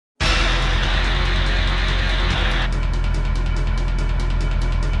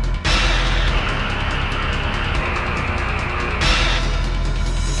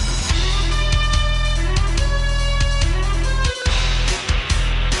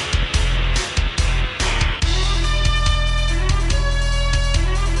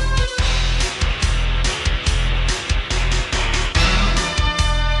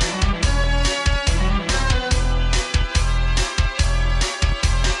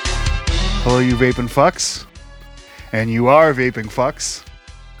Hello, you vaping fucks. And you are vaping fucks.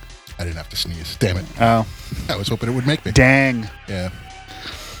 I didn't have to sneeze. Damn it. Oh. I was hoping it would make me. Dang. Yeah.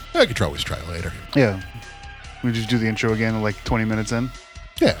 I could always try later. Yeah. We just do the intro again like 20 minutes in?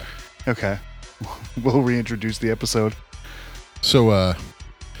 Yeah. Okay. We'll reintroduce the episode. So, I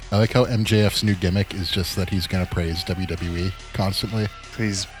like how MJF's new gimmick is just that he's going to praise WWE constantly.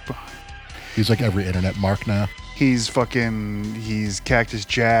 He's like every internet mark now. he's Cactus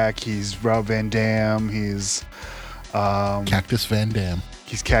Jack, he's Rob Van Dam, he's Cactus Van Dam.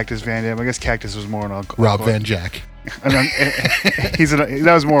 He's Cactus Van Dam. I guess Cactus was more an uncle. Rob Van Jack. That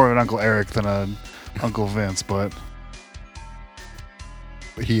was more of an Uncle Eric than an Uncle Vince, but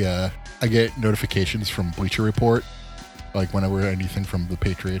I get notifications from Bleacher Report, like whenever anything from the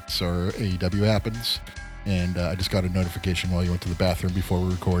Patriots or AEW happens. And I just got a notification while you went to the bathroom before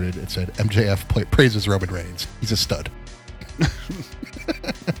we recorded. It said MJF praises Roman Reigns. He's a stud.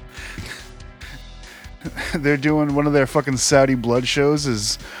 they're doing one of their fucking Saudi blood shows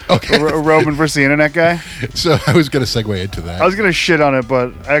is Okay. Roman versus the internet guy. So I was going to segue into that. I was gonna shit on it,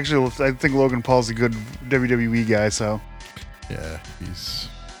 but actually I think Logan Paul's a good WWE guy, so Yeah,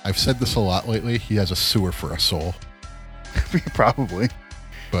 I've said this a lot lately. He has a sewer for a soul. probably.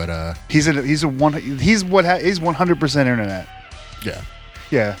 But He's 100% internet. yeah.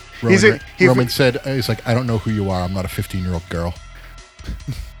 Yeah. Roman said, he's like, I don't know who you are. I'm not a 15-year-old girl.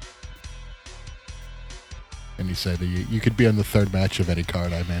 And he said, you could be on the third match of any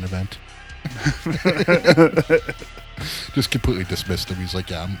card I main event. Just completely dismissed him. He's like,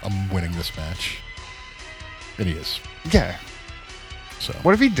 yeah, I'm winning this match. And he is. Yeah. So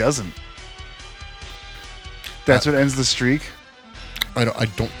What if he doesn't? That's what ends the streak? I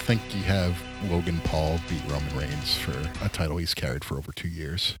don't think you have Logan Paul beat Roman Reigns for a title he's carried for over 2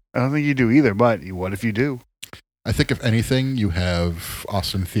 years. I don't think you do either, but what if you do? I think if anything, you have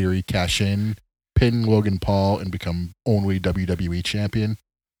Austin Theory cash in, pin Logan Paul, and become only WWE champion.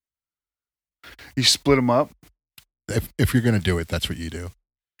 You split him up? If you're going to do it, that's what you do.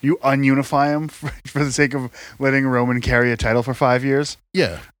 You ununify him for the sake of letting Roman carry a title for 5 years?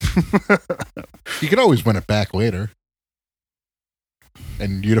 Yeah. You can always win it back later.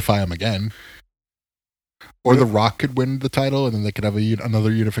 And unify him again. Or The Rock could win the title, and then they could have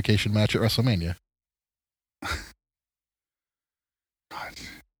another unification match at WrestleMania.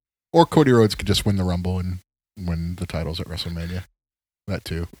 Or Cody Rhodes could just win the Rumble and win the titles at WrestleMania. That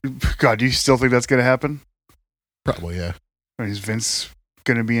too. God, do you still think that's going to happen? Probably, yeah. Or is Vince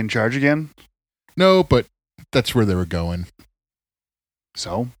going to be in charge again? No, but that's where they were going.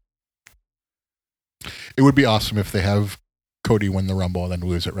 So? It would be awesome if they have Cody win the Rumble and then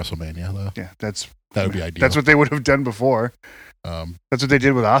lose at WrestleMania, though. Yeah, that would be ideal. That's what they would have done before. That's what they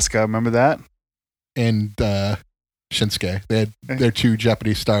did with Asuka. Remember that? And Shinsuke. They had their two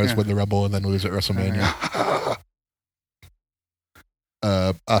Japanese stars win the Rumble and then lose at WrestleMania.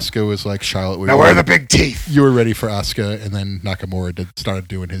 Asuka was like, Charlotte. Now where are the big teeth? You were ready for Asuka, and then Nakamura started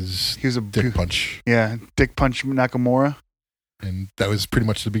doing his dick punch. Yeah, dick punch Nakamura. And that was pretty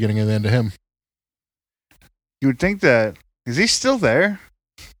much the beginning and the end of him. You would think that... Is he still there?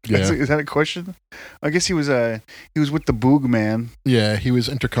 Yeah. Is that a question? I guess he was with the Boog Man. Yeah, he was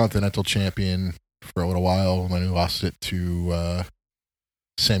Intercontinental Champion for a little while, and then he lost it to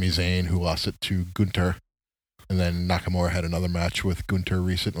Sami Zayn, who lost it to Gunther. And then Nakamura had another match with Gunther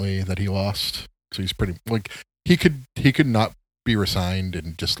recently that he lost. So he's pretty he could not be resigned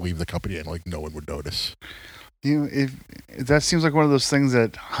and just leave the company and no one would notice. If that seems like one of those things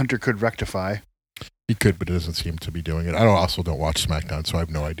that Hunter could rectify. He could, but it doesn't seem to be doing it. I also don't watch SmackDown, so I have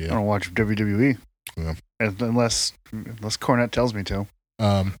no idea. I don't watch WWE. Yeah. Unless Cornette tells me to.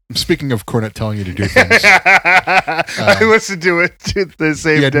 Speaking of Cornette telling you to do things, I listened to it the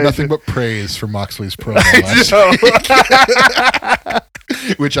same day. He had nothing but praise for Moxley's promo last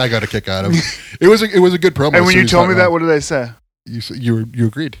which I got a kick out of. It was a good promo. And when you told me that, what did I say? You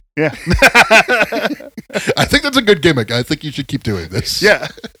agreed. Yeah. I think that's a good gimmick. I think you should keep doing this. Yeah.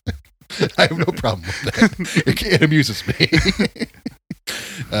 I have no problem with that. It amuses me.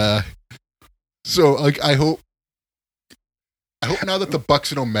 So I hope now that the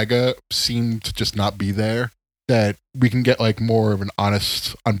Bucks and Omega seem to just not be there, that we can get more of an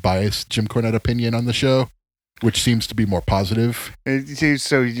honest, unbiased Jim Cornette opinion on the show, which seems to be more positive.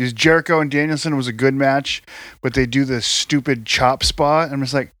 So Jericho and Danielson was a good match, but they do this stupid chop spot, and I'm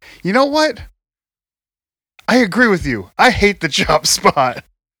just like, you know what? I agree with you. I hate the chop spot.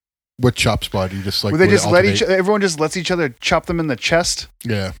 What chop spot? You just where they just everyone just lets each other chop them in the chest.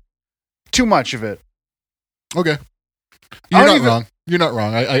 Yeah. Too much of it. Okay. You're not wrong. You're not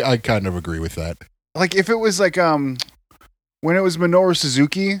wrong. I kind of agree with that. If it was when it was Minoru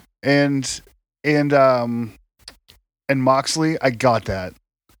Suzuki and Moxley, I got that.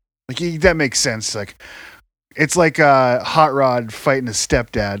 Like that makes sense. Like it's like Hot Rod fighting his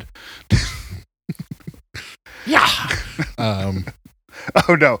stepdad. Yeah.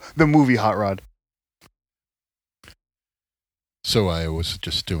 Oh no, the movie Hot Rod. So I was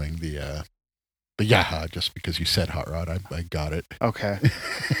just doing the yaha just because you said Hot Rod. I got it. Okay.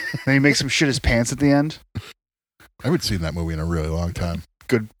 Then he makes him shit his pants at the end. I haven't seen that movie in a really long time.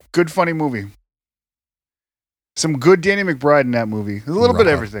 Good funny movie. Some good Danny McBride in that movie. There's a little bit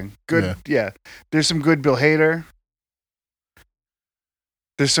of everything. Good, yeah. There's some good Bill Hader.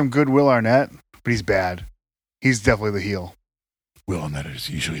 There's some good Will Arnett, but he's bad. He's definitely the heel. Will Arnett is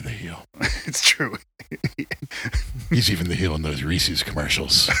usually the heel. It's true. He's even the heel in those Reese's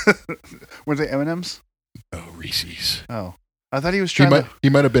commercials. Were they M&Ms? Oh, Reese's. Oh, I thought he was trying He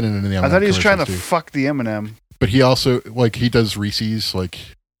might have been in the M&M. I thought he was trying to too. fuck the M&M. But he also he does Reese's,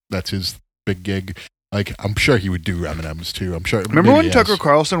 that's his big gig. I'm sure he would do M&Ms too. I'm sure. Remember when Tucker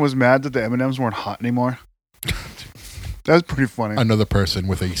Carlson was mad that the M&Ms weren't hot anymore? That was pretty funny. Another person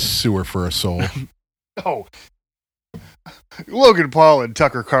with a sewer for a soul. Oh, Logan Paul and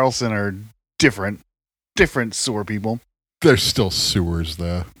Tucker Carlson are different sewer people. They're still sewers,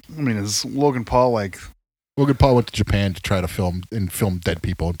 though. I mean, is Logan Paul Logan Paul went to Japan to try to film dead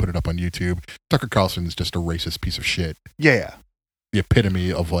people and put it up on YouTube. Tucker Carlson's just a racist piece of shit. Yeah. The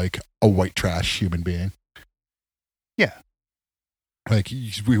epitome of a white trash human being. Yeah.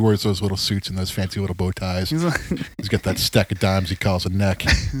 He wears those little suits and those fancy little bow ties. He's got that stack of dimes he calls a neck.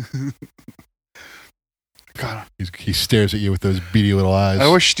 God. He stares at you with those beady little eyes. I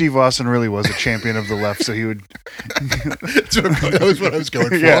wish Steve Austin really was a champion of the left, so he would. That was what I was going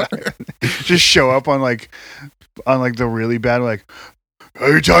for. Yeah. Just show up on the really bad, are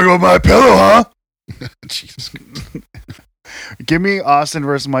you talking about my pillow, huh? Jesus. Give me Austin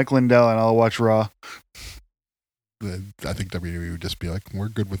versus Mike Lindell, and I'll watch Raw. I think WWE would just be like, we're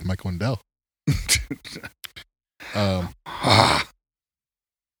good with Mike Lindell.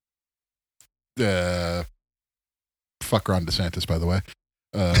 Fuck Ron DeSantis, by the way.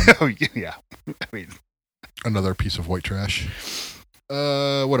 Oh yeah, I mean, another piece of white trash.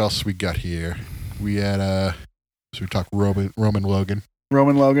 What else we got here? We had so we talked Roman Logan.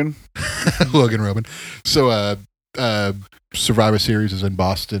 Logan. Logan Roman. So Survivor Series is in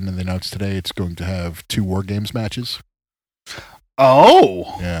Boston, and they announced today it's going to have 2 War Games matches.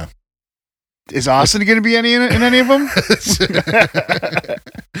 Oh, yeah. Is Austin going to be in any of them?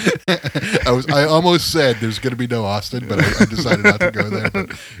 I almost said there's going to be no Austin, but I decided not to go there.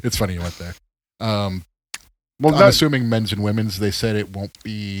 But it's funny you went there. I'm assuming men's and women's. They said it won't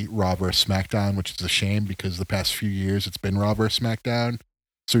be Raw versus SmackDown, which is a shame because the past few years it's been Raw versus SmackDown.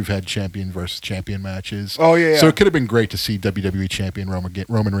 So we've had champion versus champion matches. Oh yeah. So it could have been great to see WWE champion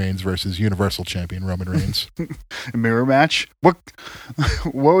Roman Reigns versus Universal champion Roman Reigns. A mirror match. What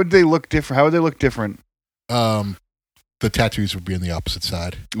would they look different? How would they look different? The tattoos would be on the opposite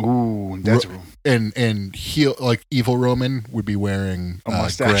side. Ooh, that's and heel evil Roman would be wearing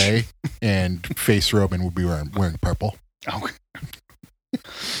gray, and face Roman would be wearing purple. Oh.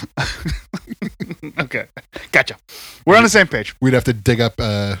 Okay, gotcha. We're on the same page. We'd have to dig up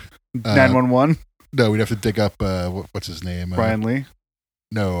 911. No, we'd have to dig up what's his name? Brian Lee.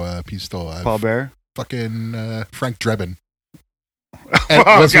 No, he's still alive. Paul Bear. Fucking Frank Drebin. And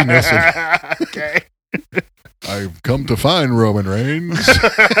Leslie Nielsen. Okay. I've come to find Roman Reigns.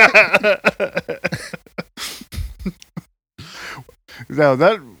 No,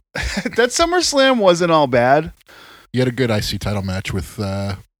 that SummerSlam wasn't all bad. You had a good IC title match with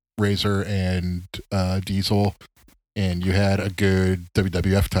Razor and Diesel, and you had a good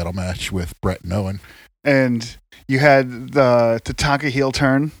WWF title match with Brett and Owen. And you had the Tatanka heel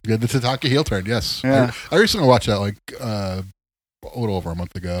turn. You had the Tatanka heel turn, yes. Yeah. I recently watched that a little over a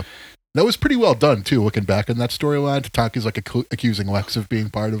month ago. That was pretty well done, too, looking back on that storyline. Tatanka's accusing Lex of being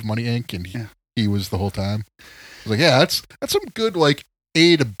part of Money Inc., and he was the whole time. I was like, yeah, that's some good,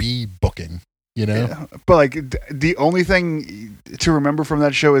 A to B booking. You know, yeah. But the only thing to remember from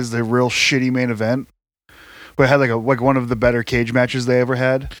that show is the real shitty main event. But it had one of the better cage matches they ever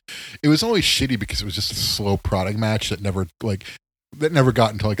had. It was always shitty because it was just a slow prodding match that never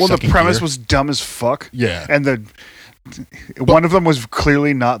got into Well, the premise was dumb as fuck. Yeah, and one of them was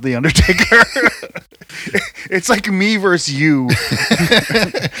clearly not the Undertaker. It's like me versus you.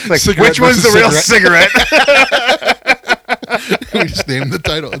 Which one's the real cigarette? We just named the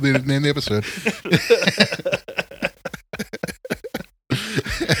title. Name the episode.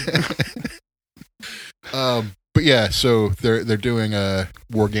 But yeah, so they're doing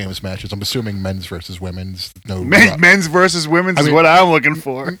War Games matches. I'm assuming men's versus women's. No, men's versus women's is what I'm looking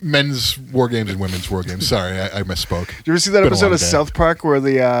for. Men's War Games and women's War Games. Sorry, I misspoke. Did you ever see that episode of South Park where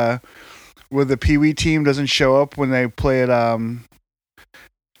the Pee Wee team doesn't show up when they play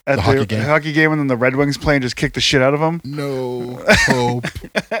at the hockey game, and then the Red Wings play and just kick the shit out of them? No hope.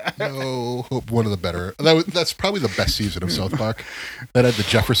 No hope. One of the better. That's probably the best season of South Park. That had the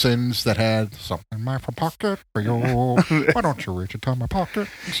Jeffersons. That had something in my pocket for you. Why don't you reach into my pocket?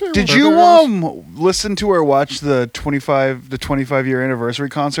 Did you listen to or watch the 25-year anniversary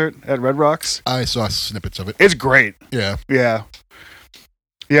concert at Red Rocks? I saw snippets of it. It's great. Yeah. Yeah.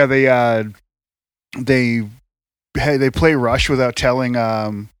 Yeah. They play Rush without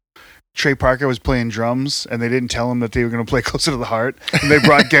telling Trey Parker was playing drums, and they didn't tell him that they were going to play Closer to the Heart. And they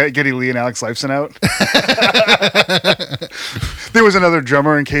brought Geddy Lee and Alex Lifeson out. There was another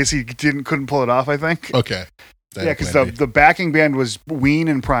drummer in case he couldn't pull it off, I think. Okay. Yeah, because the backing band was Ween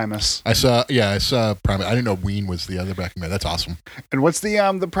and Primus. I saw Primus. I didn't know Ween was the other backing band. That's awesome. And what's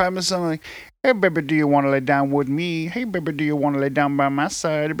the Primus song? Like, hey, baby, do you want to lay down with me? Hey, baby, do you want to lay down by my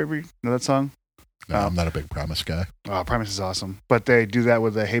side, baby? Know that song? No, I'm not a big Primus guy. Oh, Primus is awesome. But they do that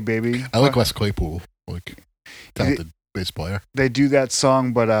with the Hey Baby. I like Wes Claypool, talented bass player. They do that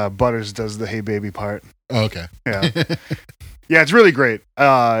song, but Butters does the Hey Baby part. Oh, okay. Yeah. Yeah, it's really great.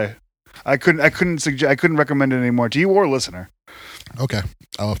 I couldn't recommend it anymore to you or listener. Okay.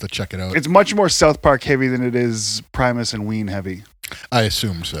 I'll have to check it out. It's much more South Park heavy than it is Primus and Ween heavy. I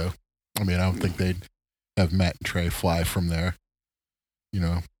assume so. I mean, I don't think they'd have Matt and Trey fly from their,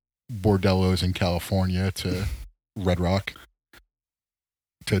 bordellos in California to Red Rock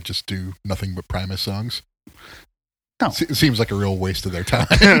to just do nothing but Primus songs. No. It seems like a real waste of their time.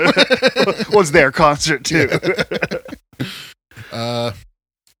 Well, it's their concert too.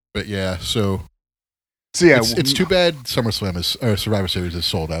 But yeah, so yeah, it's too bad SummerSlam or Survivor Series is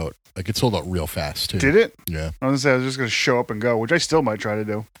sold out. Like, it sold out real fast too. Did it? Yeah. I was just gonna show up and go, which I still might try to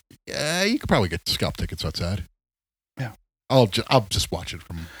do. Yeah, you could probably get scalp tickets outside. Yeah. I'll just watch it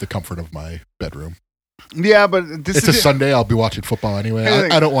from the comfort of my bedroom. Yeah, but it's a Sunday. I'll be watching football anyway.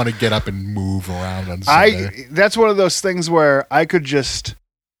 I don't want to get up and move around on Sunday. That's one of those things where I could just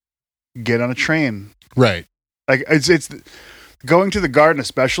get on a train. Right. Like, it's going to the Garden,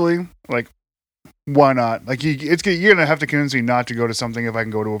 especially. Like, why not? Like, you're gonna have to convince me not to go to something if I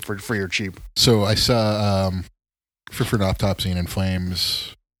can go to it for free or cheap. So I saw for an Autopsy and In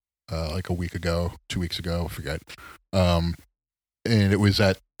Flames like a week ago, 2 weeks ago, I forget. And it was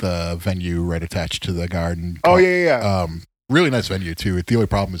at the venue right attached to the Garden. Oh, yeah. Really nice venue, too. The only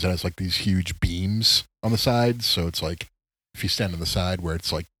problem is that it has, like, these huge beams on the sides. So it's like, if you stand on the side where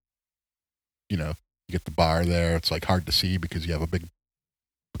it's like, you get the bar there, it's, like, hard to see because you have a big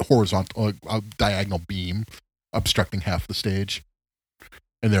horizontal, diagonal beam obstructing half the stage.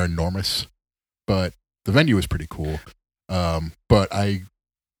 And they're enormous. But the venue is pretty cool. But I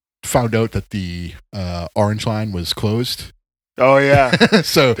found out that the Orange Line was closed. Oh, yeah.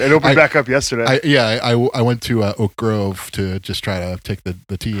 So it opened back up yesterday. I went to Oak Grove to just try to take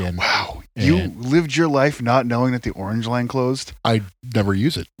the T in. Wow. You lived your life not knowing that the Orange Line closed? I never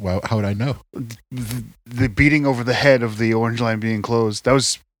use it. Well, how would I know? The beating over the head of the Orange Line being closed. That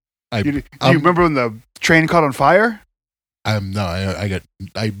was... Do you remember when the train caught on fire? I'm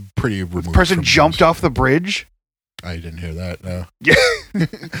pretty removed. The person jumped off the bridge? I didn't hear that, no. Yeah.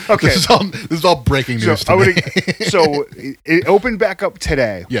 Okay. This is all breaking news to me. So it opened back up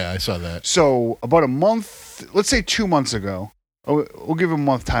today. Yeah, I saw that. So about a month, let's say 2 months ago, we'll give a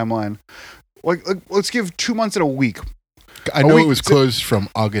month timeline. Like, let's give 2 months and a week. I know it was closed from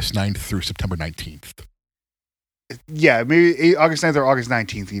August 9th through September 19th. Yeah, maybe August 9th or August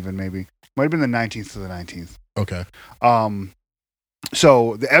 19th even, maybe. Might have been the 19th to the 19th. Okay.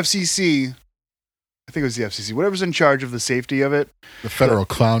 So the FCC... I think it was the FCC, whatever's in charge of the safety of it. The Federal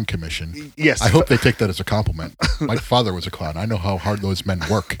Clown Commission. Yes. I hope they take that as a compliment. My father was a clown. I know how hard those men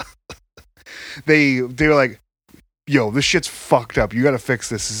work. They were like, yo, this shit's fucked up. You got to fix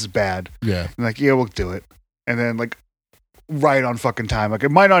this. This is bad. Yeah. And like, yeah, we'll do it. And then like right on fucking time. Like,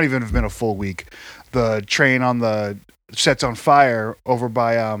 it might not even have been a full week. The train sets on fire over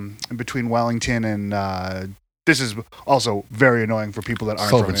by in between Wellington and this is also very annoying for people that aren't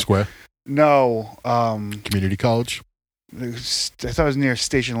Sullivan from it. Square. No. Community College? I thought it was near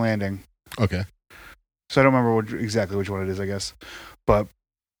Station Landing. Okay. So I don't remember exactly which one it is, I guess. But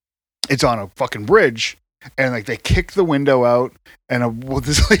it's on a fucking bridge. And like they kick the window out. And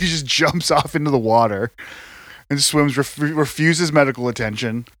this lady just jumps off into the water. And swims, refuses medical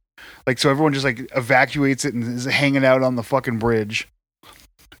attention. Like, so everyone just like evacuates it and is hanging out on the fucking bridge.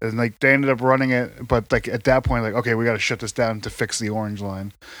 And like they ended up running it, but like at that point, like okay, we got to shut this down to fix the Orange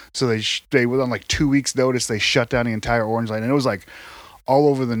Line. So they were on like 2 weeks' notice. They shut down the entire Orange Line, and it was like all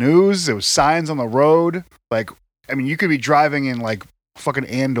over the news. There was signs on the road. Like I mean, you could be driving in like fucking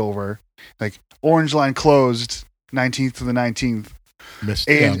Andover, like Orange Line closed 19th to the 19th. Missed.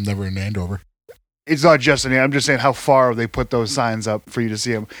 And- Yeah, I'm never in Andover. It's not just in. I'm just saying how far they put those signs up for you to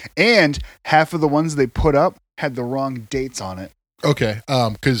see them, and half of the ones they put up had the wrong dates on it. Okay,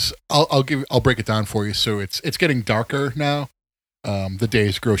 because I'll break it down for you. So it's getting darker now. The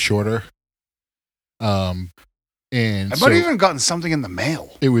days grow shorter. And I so might have even gotten something in the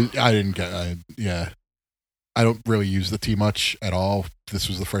mail. it was. I didn't get. Yeah, I don't really use the T much at all. This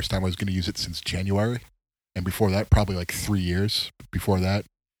was the first time I was going to use it since January, and before that, probably like 3 years before that.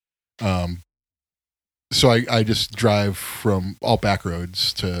 So I just drive from all back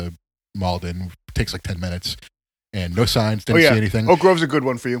roads to Malden. It takes like 10 minutes, and no signs. Didn't see anything. Oak Grove's a good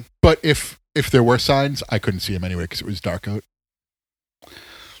one for you. But if there were signs, I couldn't see them anyway because it was dark out.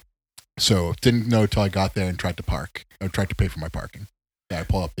 So didn't know till I got there and tried to park. I tried to pay for my parking. Yeah, I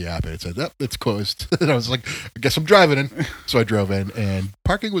pull up the app and it said, "Oh, it's closed." And I was like, "I guess I'm driving in." So I drove in, and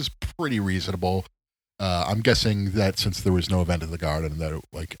parking was pretty reasonable. I'm guessing that since there was no event in the garden, that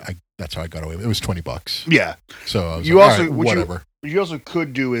that's how I got away with it. It was $20. Yeah. So I was You like, also- all right, what you- whatever. What you also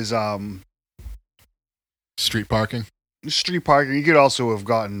could do is Street parking. street parking. You could also have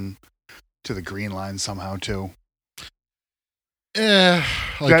gotten to the Green Line somehow too.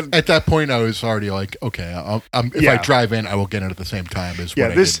 At that point, I was already like, okay, if I drive in, I will get in at the same time as Yeah,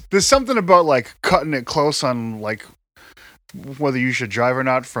 what I did. there's something about like cutting it close on like whether you should drive or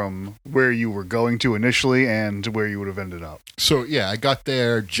not from where you were going to initially and where you would have ended up. So yeah, I got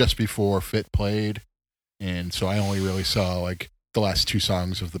there just before Fit played, and so I only really saw like the last 2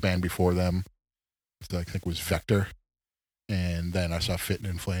 songs of the band before them. I think it was Vector, and then I saw Fit and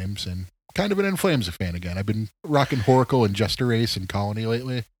In Flames, and kind of an In Flames fan again. I've been rocking Horacle and Jester Race and Colony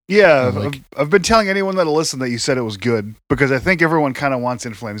lately. Yeah, Like- I've been telling anyone that'll listen that you said it was good because I think everyone kind of wants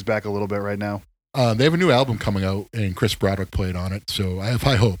In Flames back a little bit right now. They have a new album coming out, and Chris Broderick played on it, so I have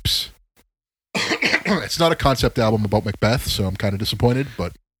high hopes. It's not a concept album about Macbeth, so I'm kind of disappointed,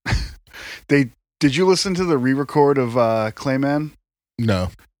 but Did you listen to the re-record of Clayman? no.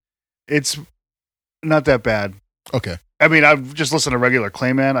 It's not that bad. Okay. I mean, I've just listened to regular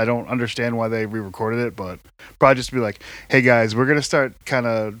Clayman. I don't understand why they re-recorded it, but probably just to be like, hey guys, we're gonna start kind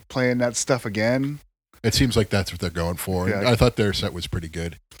of playing that stuff again. It seems like that's what they're going for. Yeah. I thought their set was pretty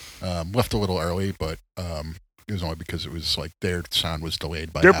good. Left a little early, but it was only because it was like their sound was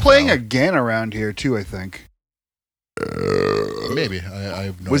delayed by They're half playing an hour. again around here too, I think. Maybe. I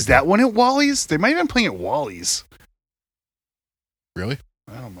have no Was idea. that one at Wally's? They might have been playing at Wally's. Really?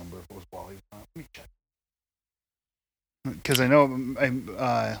 I don't remember if it was Wally's or not. Let me check. Because I know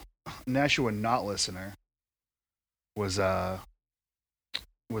Nashua Not Listener was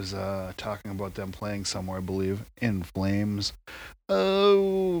talking about them playing somewhere, I believe, In Flames.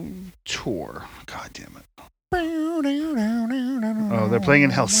 Oh, tour. God damn it. Oh, they're playing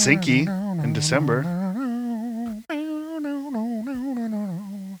in Helsinki in December.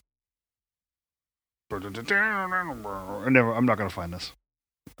 I'm not gonna find this.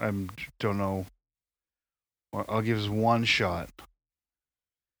 I don't know. I'll give this one shot.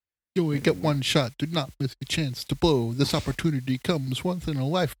 You only get one shot. Do not miss a chance to blow. This opportunity comes once in a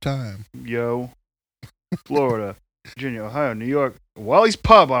lifetime. Yo, Florida, Virginia, Ohio, New York. Wally's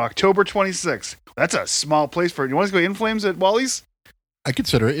Pub on October 26th. That's a small place for it. You want to go In Flames at Wally's? I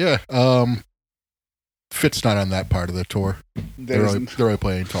consider it, yeah. Fit's not on that part of the tour. They're only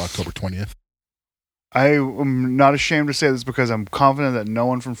playing until October 20th. I am not ashamed to say this because I'm confident that no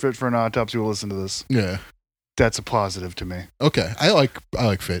one from Fit for an Autopsy will listen to this. Yeah. That's a positive to me. Okay. I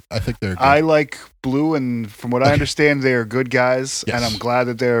like Fit. I think they're good. I like Blue, and from what I Okay. understand, they are good guys, Yes. and I'm glad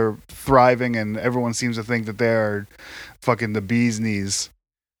that they're thriving, and everyone seems to think that they're fucking the bee's knees.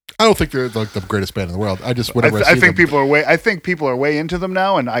 I don't think they're like the greatest band in the world. I just whenever I, I see think them, people are way into them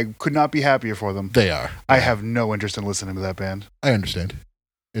now, and I could not be happier for them. they are. I have no interest in listening to that band. I understand.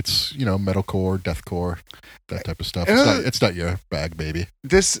 It's metalcore, deathcore, that type of stuff. Uh, It's not your bag, baby.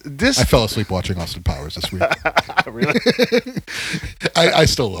 This I fell asleep watching Austin Powers this week. really. I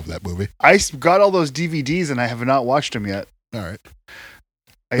still love that movie. I got all those DVDs and I have not watched them yet. All right.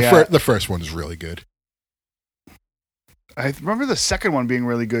 Yeah, The first one is really good. I remember the second one being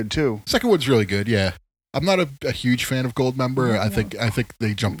really good too. Second one's really good. Yeah, I'm not a huge fan of Goldmember. I think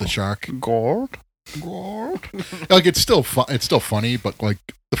they jumped the shark. Gold. Like it's still fun. It's still funny, but like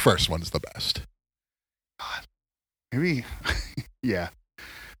the first one's the best. Maybe. Yeah.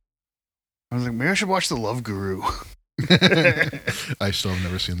 I was like, maybe I should watch The Love Guru. I still have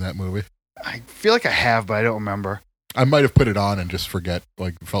never seen that movie. I feel like I have, but I don't remember. I might have put it on and just forget,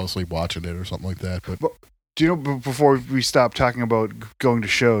 like fell asleep watching it or something like that. But Do you know, before we stop talking about going to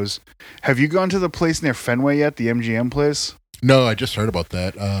shows, have you gone to the place near Fenway yet, the MGM place? no, I just heard about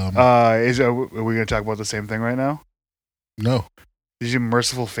that. Are we going to talk about the same thing right now? No. Did you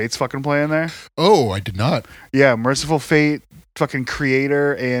Merciful Fate's fucking play in there? Oh, I did not. Yeah, Merciful Fate, fucking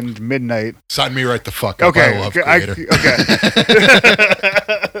Creator, and Midnight. Sign me right the fuck up. Okay, I love Creator. Okay.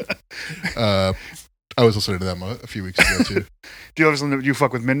 I was listening to them a few weeks ago too. Do you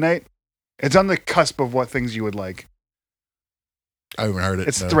fuck with Midnight? It's on the cusp of what things you would like. I haven't heard it.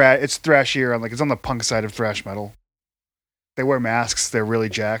 It's no. it's thrashier on it's on the punk side of thrash metal. They wear masks. They're really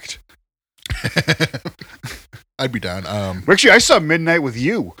jacked. I'd be down. Actually, I saw Midnight with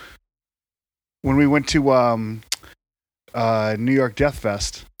you when we went to New York Death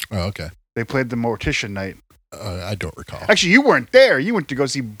Fest. Oh, okay. They played the Mortician night. I don't recall. Actually, you weren't there. You went to go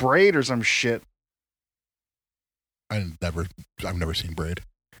see Braid or some shit. I've never seen Braid.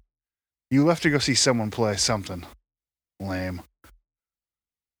 You left to go see someone play something. Lame.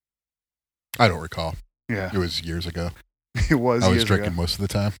 I don't recall. Yeah. It was years ago. It was. I was years drinking ago. most of the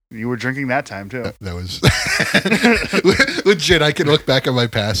time. You were drinking that time too. That was legit. I can look back at my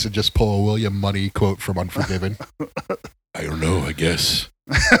past and just pull a William Money quote from Unforgiven. I don't know. I guess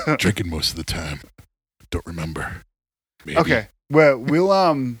drinking most of the time. Don't remember. Maybe. Okay. Well,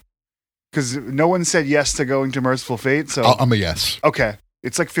 we'll because no one said yes to going to Merciful Fate. So I'm a yes. okay,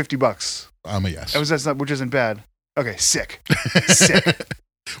 it's like $50. I'm a yes. Which isn't bad. Okay, sick. Sick.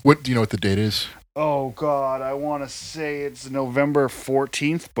 What do you know? What the date is? Oh God, I want to say it's November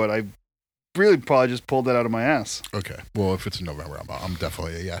 14th, but I really probably just pulled that out of my ass. Okay. Well, if it's in November, I'm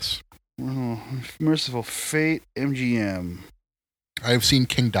definitely a yes. Oh, Merciful Fate, MGM. I've seen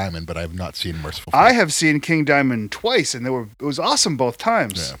King Diamond, but I have not seen Merciful Fate. I have seen King Diamond twice, and it was awesome both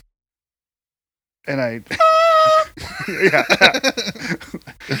times. Yeah. And yeah.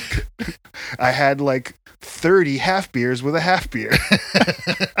 I had like 30 half beers with a half beer.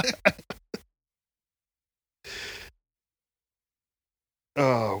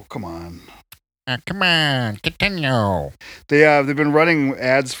 Oh, come on. Come on, continue. They've been running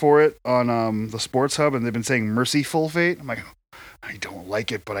ads for it on the Sports Hub, and they've been saying Merciful Fate. I'm like, I don't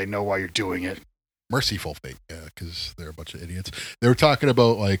like it, but I know why you're doing it. Merciful Fate, yeah, because they're a bunch of idiots. They were talking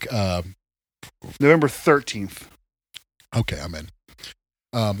about like November 13th. Okay, I'm in.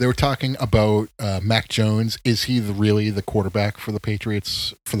 They were talking about Mac Jones. Is he really the quarterback for the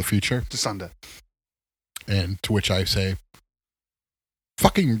Patriots for the future? To Sunday. And to which I say,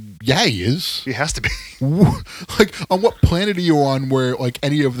 fucking yeah, he is. He has to be. Like, on what planet are you on where like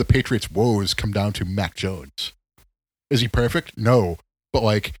any of the Patriots' woes come down to Mac Jones? Is he perfect? No. But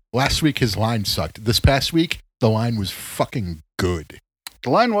like last week, his line sucked. This past week, the line was fucking good. The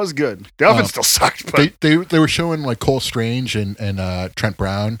line was good. The offense still sucked. But they were showing like Cole Strange and Trent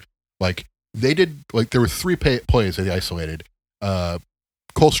Brown. Like they did like there were three plays that they isolated.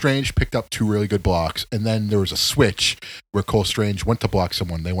 Cole Strange picked up two really good blocks, and then there was a switch where Cole Strange went to block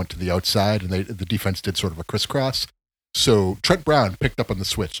someone. They went to the outside, and the defense did sort of a crisscross. So Trent Brown picked up on the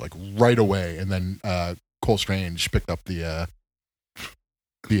switch like right away, and then Cole Strange picked up the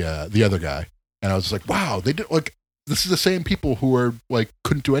other guy. And I was like, wow, they did like. This is the same people who were like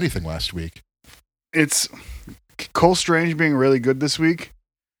couldn't do anything last week. It's Cole Strange being really good this week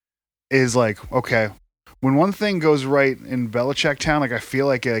is like, okay, when one thing goes right in Belichick town, like I feel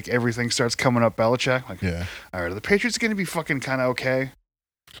like everything starts coming up Belichick. Like, yeah, all right, are the Patriots going to be fucking kind of okay?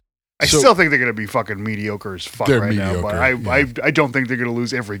 I still think they're going to be fucking mediocre as fuck right now, but I don't think they're going to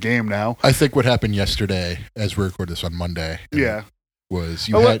lose every game now. I think what happened yesterday, as we record this on Monday, was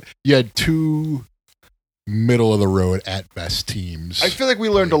you had two middle of the road at best teams. I feel like we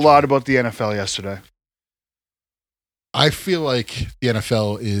learned a lot about the NFL yesterday. I feel like the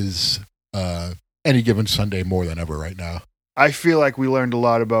NFL is any given Sunday more than ever right now. I feel like we learned a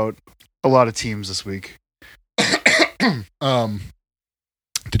lot about a lot of teams this week. Did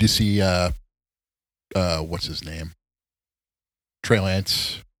you see what's his name? Trey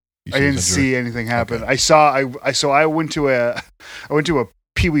Lance? I didn't see anything happen. Okay. I went to a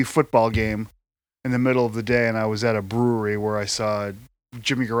Pee Wee football game in the middle of the day, and I was at a brewery where I saw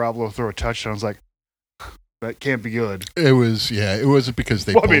Jimmy Garoppolo throw a touchdown. I was like, that can't be good. It wasn't because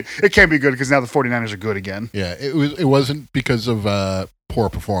they I mean, it can't be good because now the 49ers are good again. Yeah, it wasn't because of poor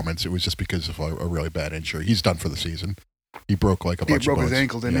performance. It was just because of a really bad injury. He's done for the season. He broke like a bunch of bones. He broke his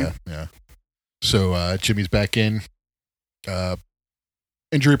ankle, didn't he? Yeah. So Jimmy's back in.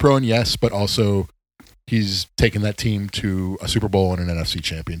 Injury prone, yes, but also he's taken that team to a Super Bowl and an NFC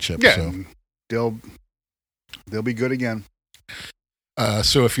championship. Yeah. So They'll be good again.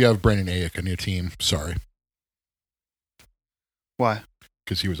 So if you have Brandon Ayuk on your team, sorry, Why?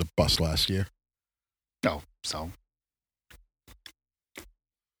 because he was a bust last year. No, so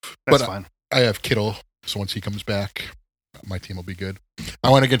But, that's fine. I have Kittle, so once he comes back, my team will be good. I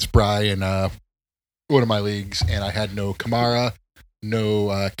went against Bry in one of my leagues, and I had no Kamara,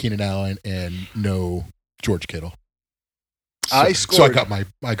 no Keenan Allen, and no George Kittle. So I I scored. got my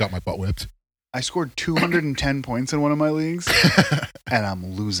butt whipped. I scored 210 points in one of my leagues, and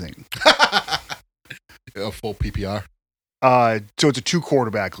I'm losing. A full PPR. So it's a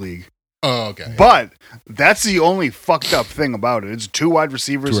 2-quarterback league. Oh, okay. But that's the only fucked up thing about it. It's 2 wide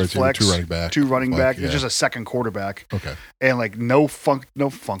receivers, flex, two running back, 2 running back. Yeah. It's just a second quarterback, Okay. and like no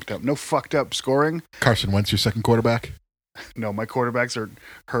fucked up scoring. Carson Wentz, your second quarterback. No, my quarterbacks are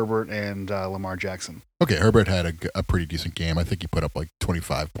Herbert and Lamar Jackson. Okay, Herbert had a pretty decent game. I think he put up like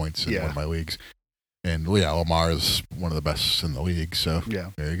 25 points in one of my leagues. And yeah, Lamar is one of the best in the league. So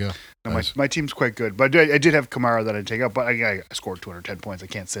Yeah, there you go. no, Nice. my team's quite good, but I did have Kamara that I'd take out. But I scored 210 points. I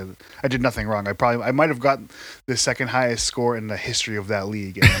can't say that I did nothing wrong. I might have got the second highest score in the history of that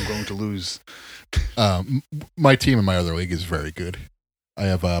league, and I'm going to lose. My team in my other league is very good. I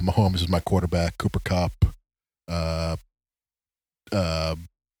have Mahomes as my quarterback, Cooper Kupp,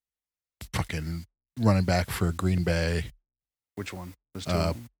 fucking running back for Green Bay, Which one? There's 2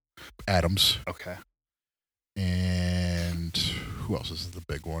 of them. Adams, Okay. and who else is the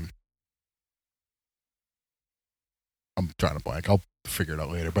big one? I'm trying to blank. I'll figure it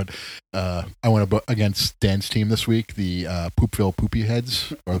out later. But I went against Dan's team this week, the Poopville Poopy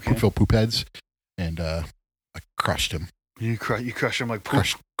Heads, or Okay. Poopville Poop Heads, and I crushed him. You crush him like poop.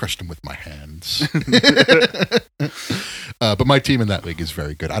 Crushed him with my hands. But my team in that league is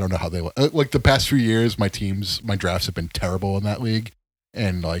very good. I don't know how they like the past few years. My drafts have been terrible in that league,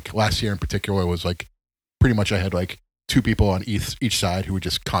 and like last year in particular was like pretty much I had like 2 people on each side who would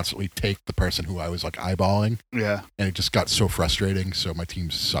just constantly take the person who I was like eyeballing, Yeah. and it just got so frustrating. So my team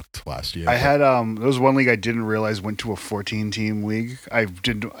sucked last year. I had there was one league I didn't realize went to a 14-team league.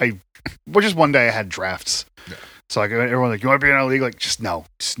 Well, just one day I had drafts. Yeah. So like everyone's like, you want to be in a league? Like, just no.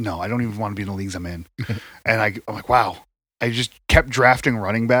 I don't even want to be in the leagues I'm in. And I'm like, wow. I just kept drafting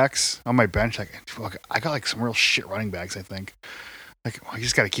running backs on my bench. Like, fuck, I got like some real shit running backs. I think. Like, well, I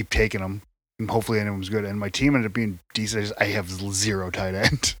just got to keep taking them, and hopefully anyone's good. And my team ended up being decent. I have 0 tight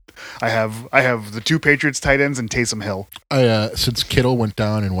end. I have the 2 Patriots tight ends and Taysom Hill. Since Kittle went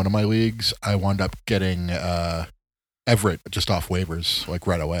down in one of my leagues, I wound up getting Everett just off waivers like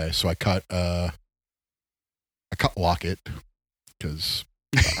right away. So I cut Lockett because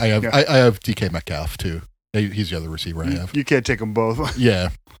I have Yeah. I have DK Metcalf too. He's the other receiver I have. You can't take them both. Yeah.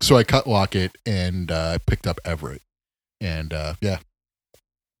 So I cut Lockett and picked up Everett. And yeah,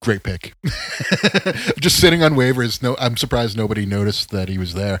 great pick. Just sitting on waivers. No, I'm surprised nobody noticed that he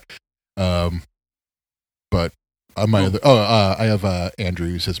was there. But on my I have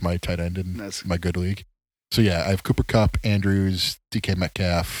Andrews as my tight end in That's- my good league. So yeah, I have Cooper Kupp, Andrews, DK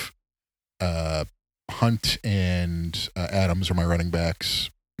Metcalf, Hunt, and Adams are my running backs.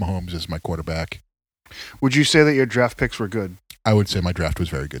 Mahomes is my quarterback. Would you say that your draft picks were good? I would say my draft was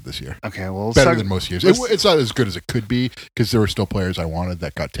very good this year. Okay, well, let's Better talk- than most years. let's- It's not as good as it could be because there were still players I wanted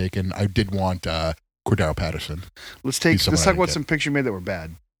that got taken. I did want Cordero Patterson. Let's He's someone talk I about didn't some picks you made that were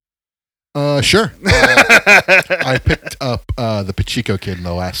bad. Sure. I picked up the Pacheco kid in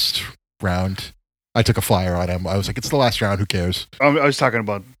the last round. I took a flyer on him. I was like, it's the last round. Who cares? I was talking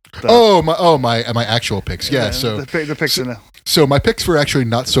about My actual picks. Yeah. So the picks in the So my picks were actually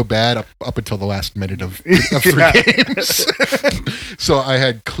not so bad up until the last minute of 3 Yeah. games. So I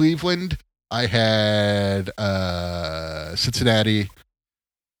had Cleveland. I had Cincinnati.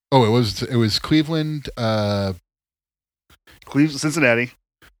 Oh, it was Cleveland. Cincinnati.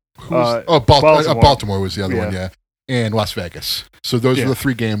 Baltimore. Baltimore. Baltimore was the other one. Yeah. Yeah, and Las Vegas. So those Yeah. were the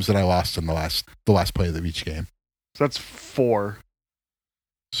 3 games that I lost in the last play of each game. So that's 4.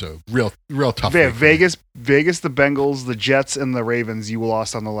 So real tough. Yeah, week for me. Vegas, the Bengals, the Jets, and the Ravens. You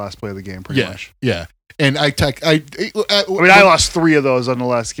lost on the last play of the game, pretty much. Yeah, and I lost 3 of those on the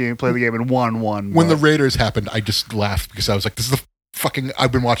last play of the game, and won one. When the but- Raiders happened, I just laughed because I was like, "This is the fucking."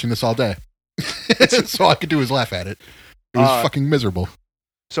 I've been watching this all day, so all I could do was laugh at it. It was fucking miserable.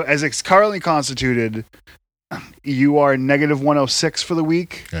 So as it's currently constituted, you are negative 106 for the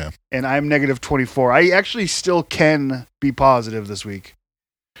week, Yeah. and I'm negative 24. I actually still can be positive this week.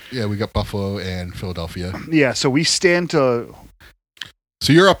 Yeah, we got Buffalo and Philadelphia. Yeah, so we stand to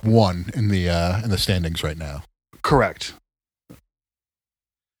So you're up 1 in the standings right now. correct. I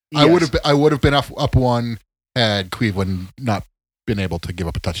Yes. I would have been up 1 had Cleveland not been able to give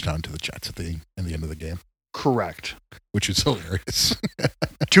up a touchdown to the Jets at the end of the game. Correct. which is hilarious.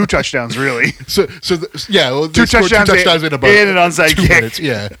 2 touchdowns, really. Well, Two touchdowns in about and an onside 2 kick. minutes.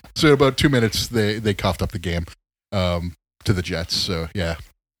 Yeah, so in about 2 minutes they coughed up the game to the Jets. So yeah,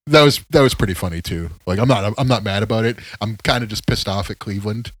 that was pretty funny too. Like I'm not mad about it. I'm kind of just pissed off at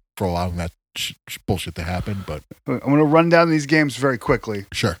Cleveland for allowing that bullshit to happen. But I'm going to run down these games very quickly.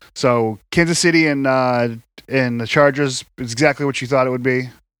 sure. So Kansas City and the Chargers is exactly what you thought it would be.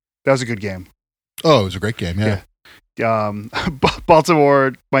 That was a good game. Oh, it was a great game. Yeah.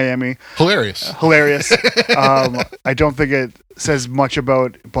 Baltimore, Miami, Hilarious. I don't think it says much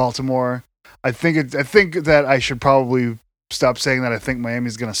about Baltimore. I think that I should probably stop saying that. I think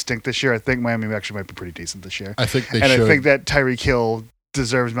Miami's going to stink this year. I think Miami actually might be pretty decent this year. I think I think that Tyreek Hill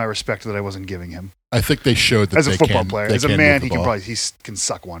deserves my respect that I wasn't giving him. I think they showed that as a football player, as a man, he can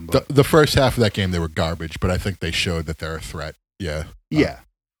suck one. But the first half of that game they were garbage, but I think they showed that they're a threat. Yeah. Yeah.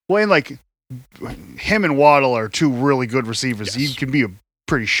 Well, and like him and Waddle are 2 really good receivers. Yes. He can be a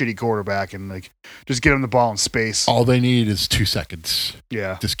pretty shitty quarterback and like just get him the ball in space. All they need is 2 seconds.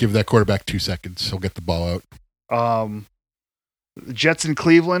 Yeah. Just give that quarterback 2 seconds. He'll get the ball out. Jets in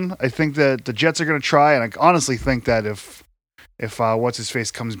Cleveland. I think that the Jets are going to try, and I honestly think that if what's his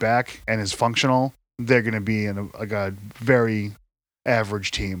face comes back and is functional, they're going to be in a very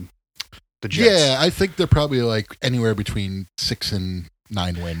average team. The Jets. Yeah, I think they're probably like anywhere between 6 and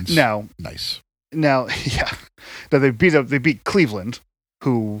 9 wins. Now, yeah. Now they beat Cleveland,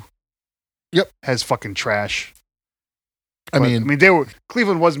 who has fucking trash. I mean,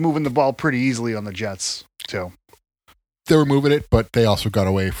 Cleveland was moving the ball pretty easily on the Jets too. They were moving it, but they also got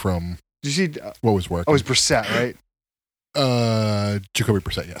away from. Did you see what was working? Oh, it was Brissett, right? Jacoby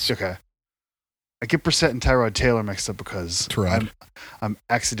Brissett, yes. Okay. I get Brissett and Tyrod Taylor mixed up because I'm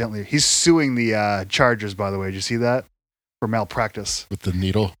accidentally. He's suing the Chargers, by the way. Did you see that? For malpractice. With the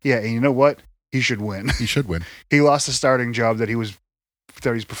needle? Yeah, and you know what? He should win. He should win. He lost the starting job that he's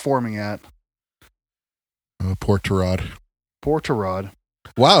performing at. Poor Tyrod. Poor Tyrod.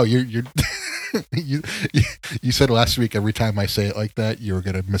 Wow, you're you said last week every time I say it like that, you were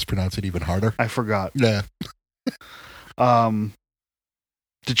going to mispronounce it even harder. I forgot. Yeah.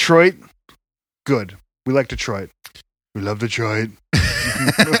 Detroit, good. We like Detroit. We love Detroit.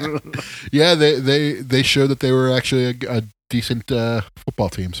 Yeah, they showed that they were actually a decent football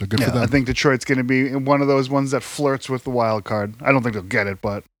team, so good for them. I think Detroit's going to be one of those ones that flirts with the wild card. I don't think they'll get it,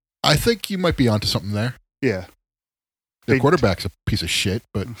 but I think you might be onto something there. Yeah. The quarterback's a piece of shit,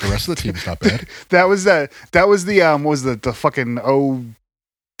 but the rest of the team's not bad. That was the fucking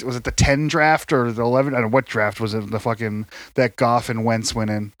was it the 10 draft or the 11? I don't know what draft was it. The fucking that Goff and Wentz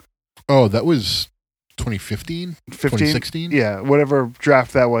went in. Oh, that was 2015, 2016. Yeah, whatever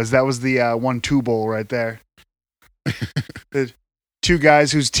draft that was. That was the 1-2 bowl right there. The 2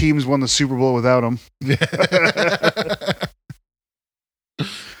 guys whose teams won the Super Bowl without them.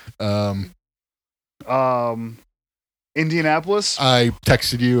 Indianapolis. I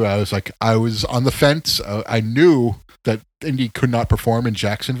texted you. I was on the fence. I knew that Indy could not perform in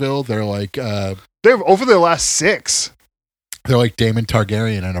Jacksonville. They're like they're over their last 6. They're like Damon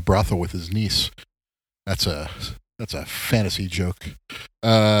Targaryen in a brothel with his niece. That's a fantasy joke.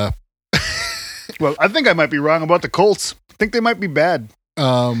 Well, I think I might be wrong about the Colts. I think they might be bad.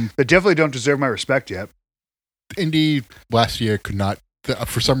 They definitely don't deserve my respect yet. Indy last year could not,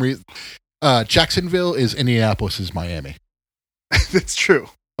 for some reason. Jacksonville is Indianapolis's Miami. That's true.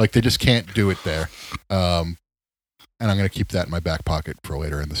 Like they just can't do it there. And I'm going to keep that in my back pocket for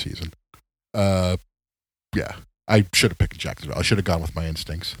later in the season. Yeah, I should have picked Jacksonville. I should have gone with my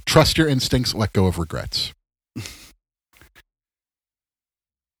instincts. Trust your instincts. Let go of regrets.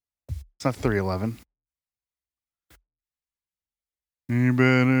 It's not 3-11. You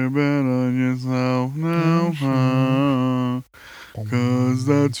better bet on yourself now, huh? Cause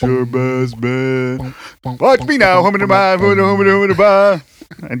that's your best bet. Watch me now, home in the bar, home in the bar.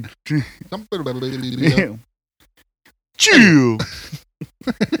 Chill.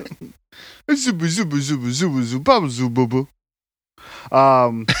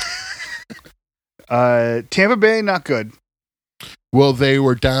 Tampa Bay, not good. Well, they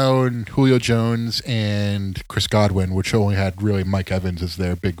were down Julio Jones and Chris Godwin, which only had really Mike Evans as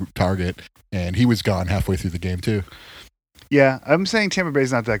their big target, and he was gone halfway through the game too. Yeah, I'm saying Tampa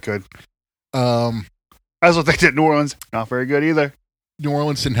Bay's not that good. I also think that New Orleans, not very good either. New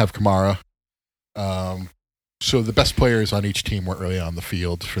Orleans didn't have Kamara. So the best players on each team weren't really on the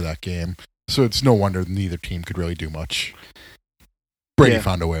field for that game. So it's no wonder neither team could really do much. Brady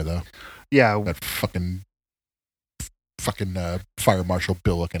found a way, though. Yeah. That fucking fire marshal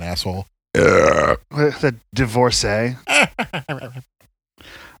Bill looking asshole. The divorcee.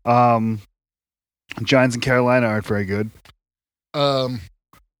 Giants and Carolina aren't very good. Um,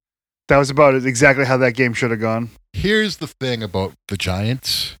 That was about exactly how that game should have gone. Here's the thing about the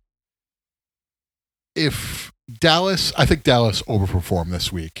Giants. If Dallas, I think Dallas overperformed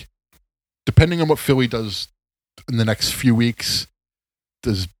this week. Depending on what Philly does in the next few weeks,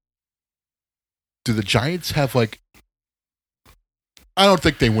 do the Giants have like, I don't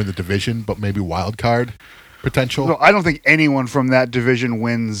think they win the division, but maybe wild card potential? No, I don't think anyone from that division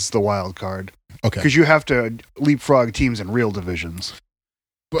wins the wild card. Okay. Because you have to leapfrog teams in real divisions.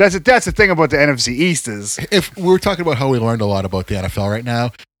 But- That's the thing about the NFC East is If we're talking about how we learned a lot about the NFL right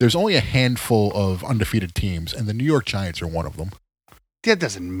now, there's only a handful of undefeated teams, and the New York Giants are one of them. that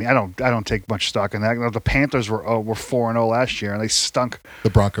doesn't mean I don't take much stock in that. You know, the Panthers were 4-0 last year and they stunk. The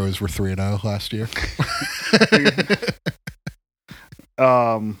Broncos were 3-0 last year.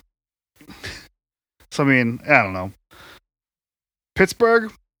 So I mean, I don't know.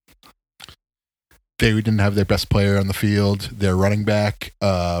 Pittsburgh, They didn't have their best player on the field. Their running back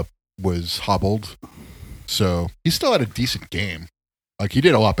was hobbled. So he still had a decent game. Like, he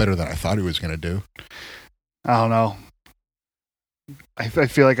did a lot better than I thought he was going to do. I don't know. I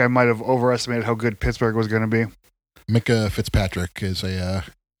feel like I might have overestimated how good Pittsburgh was going to be. Micah Fitzpatrick is a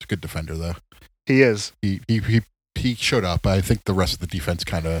good defender, though. He is. He showed up. I think the rest of the defense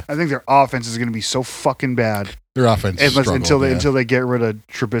kind of... I think their offense is going to be so fucking bad. Their offense struggled, until they get rid of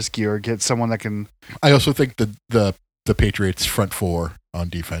Trubisky or get someone that can... I also think the Patriots' front four on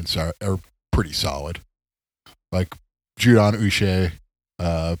defense are pretty solid. Like, Judon Uche.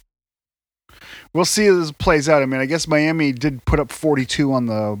 We'll see how this plays out. I mean, I guess Miami did put up 42 on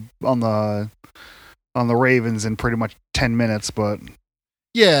the Ravens in pretty much 10 minutes, but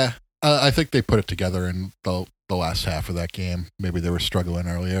Yeah, I think they put it together in the last half of that game. Maybe they were struggling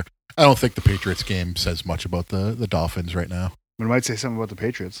earlier. I don't think the Patriots game says much about the Dolphins right now. it might say something about the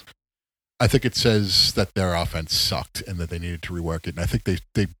Patriots. I think it says that their offense sucked and that they needed to rework it. And I think they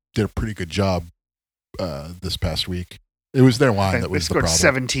did a pretty good job this past week. It was their line that They was the scored problem.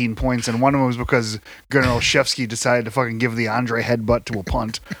 17 points, and one of them was because Gunnar Olszewski decided to fucking give the Andre headbutt to a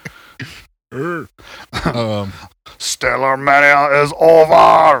punt. Stellar Mania is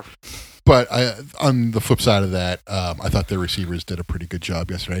over. But on the flip side of that, I thought their receivers did a pretty good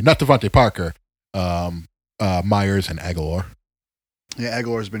job yesterday. Not Devontae Parker, Myers and Aguilar. Yeah,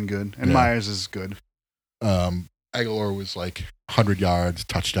 Aguilar's been good, and Yeah. Myers is good. Aguilar was like 100 yards,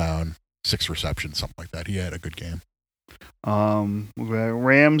 touchdown, 6 receptions, something like that. He had a good game.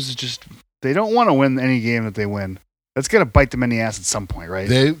 Rams they don't want to win any game that they win. That's gonna bite them in the ass at some point, right?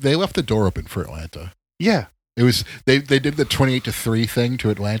 They left the door open for Atlanta. Yeah. It was they did the 28-3 thing to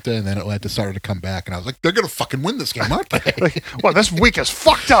Atlanta, and then Atlanta started to come back, and I was like, they're gonna fucking win this game, aren't they? Like, well, this week is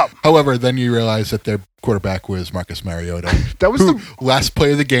fucked up. However, then you realize that their quarterback was Marcus Mariota. That was who, last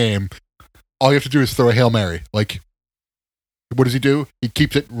play of the game. All you have to do is throw a Hail Mary. Like, what does he do? He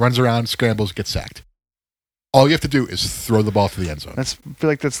keeps it, runs around, scrambles, gets sacked. All you have to do is throw the ball to the end zone. I feel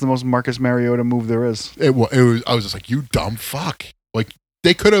like that's the most Marcus Mariota move there is. It was. I was just like, you dumb fuck. Like,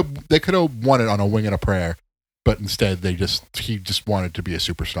 they could have won it on a wing and a prayer, but instead he just wanted to be a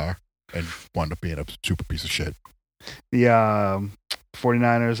superstar and wound up being a super piece of shit. The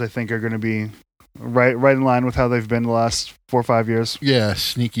 49ers, I think, are going to be right in line with how they've been the last 4 or 5 years. Yeah,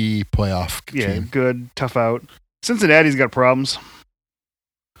 sneaky playoff Yeah, team. good, tough out. Cincinnati's got problems.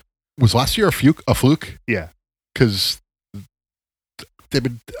 Was last year a fluke? Yeah. Because they've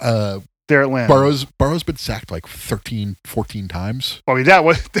been They're Atlanta. Burrow's been sacked like 13, 14 times. I mean, that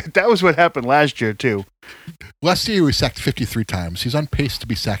was what happened last year too. Last year he was sacked 53 times. He's on pace to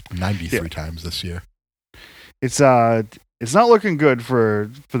be sacked 93 times this year. It's not looking good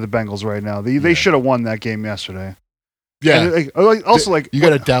for the Bengals right now. They should have won that game yesterday. Yeah. And, you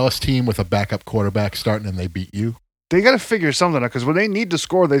got a Dallas team with a backup quarterback starting and they beat you. They got to figure something out because when they need to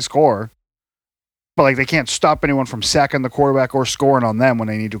score, they score. But they can't stop anyone from sacking the quarterback or scoring on them when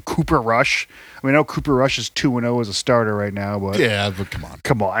they need to. Cooper Rush. I mean, I know Cooper Rush is 2-0 as a starter right now, but yeah, but come on.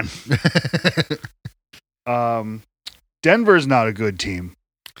 Come on. Denver's not a good team.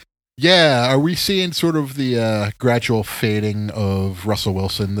 Yeah, are we seeing sort of the gradual fading of Russell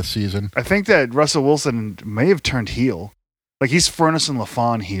Wilson this season? I think that Russell Wilson may have turned heel. Like he's Furness and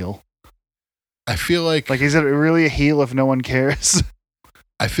LaFawn heel. I feel like is it really a heel if no one cares?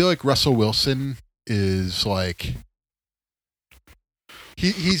 I feel like Russell Wilson is like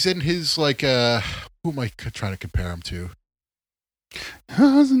he's in his like who am I trying to compare him to?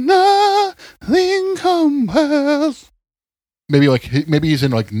 Nothing compares. Maybe he's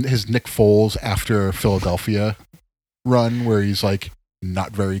in like his Nick Foles after Philadelphia run where he's like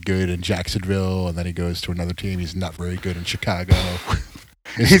not very good in Jacksonville and then he goes to another team. He's not very good in Chicago.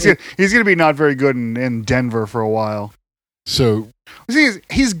 He's gonna be not very good in Denver for a while. So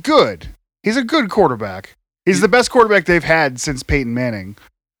He's good. He's a good quarterback. He's the best quarterback they've had since Peyton Manning,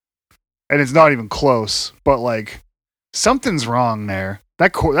 and it's not even close. But like, something's wrong there.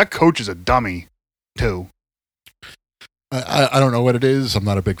 That coach is a dummy, too. I don't know what it is. I'm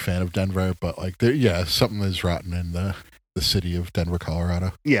not a big fan of Denver, but like, something is rotten in the city of Denver,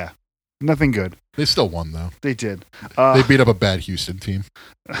 Colorado. Yeah, nothing good. They still won though. They did. They beat up a bad Houston team.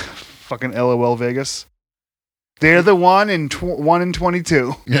 Fucking LOL Vegas. They're the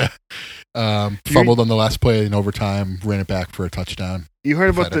 1-22. Yeah. Fumbled on the last play in overtime, ran it back for a touchdown. You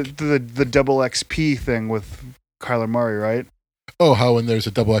heard about the double XP thing with Kyler Murray, right? Oh, how when there's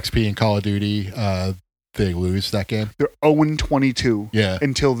a double XP in Call of Duty, they lose that game? They're 0-22 Yeah.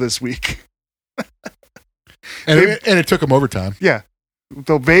 until this week. And it took them overtime. Yeah.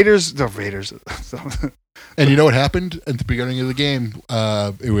 The Raiders. And you know what happened at the beginning of the game?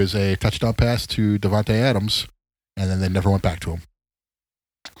 It was a touchdown pass to Devontae Adams, and then they never went back to him.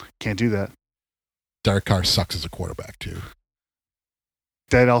 Can't do that. Derek Carr sucks as a quarterback, too.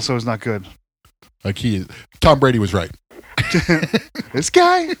 That also is not good. Like Tom Brady was right. This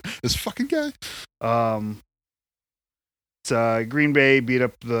guy? This fucking guy? It's Green Bay beat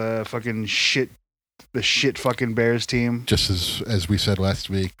up the fucking shit fucking Bears team. Just as we said last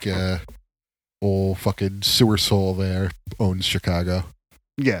week, old fucking sewer soul there owns Chicago.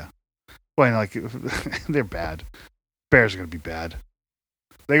 Yeah. Well, like, they're bad. Bears are going to be bad.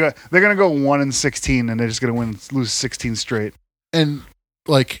 They're going to go 1-16, and they're just going to lose 16 straight. And,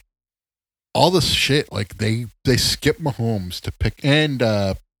 like, all this shit, like, they skip Mahomes to pick, and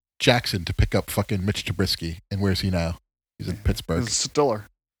Jackson to pick up fucking Mitch Trubisky. And where's he now? He's in Pittsburgh. It's Stiller.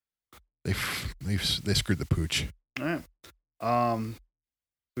 They screwed the pooch. All right.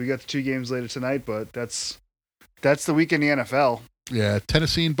 We got the 2 games later tonight, but that's the week in the NFL. Yeah,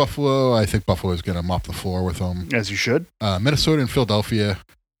 Tennessee and Buffalo. I think Buffalo is going to mop the floor with them. As you should. Minnesota and Philadelphia.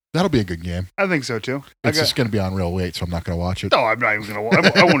 That'll be a good game. I think so, too. It's just going to be on real late, so I'm not going to watch it. No, I'm not even going to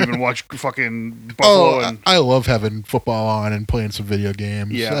watch. I won't even watch fucking Buffalo. I love having football on and playing some video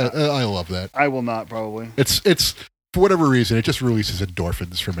games. Yeah. I love that. I will not, probably. It's for whatever reason, it just releases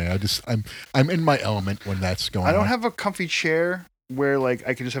endorphins for me. I'm in my element when that's going on. I don't have a comfy chair where, like,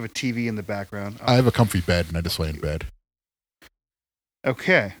 I can just have a TV in the background. I have a comfy bed, and I just lay in bed.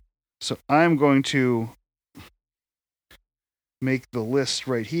 Okay. So I'm going to make the list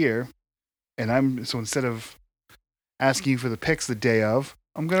right here. And so instead of asking you for the picks the day of,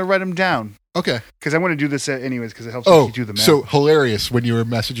 I'm going to write them down. Okay. Because I want to do this anyways, because it helps me do the math. So hilarious when you were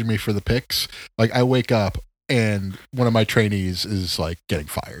messaging me for the picks. Like, I wake up, and one of my trainees is, like, getting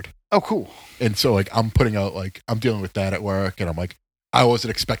fired. Oh, cool. And so, like, I'm putting out, like, I'm dealing with that at work, and I'm like, I wasn't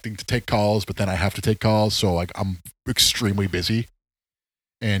expecting to take calls, but then I have to take calls, so, like, I'm extremely busy.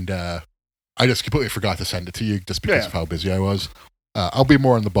 And I just completely forgot to send it to you just because of how busy I was. I'll be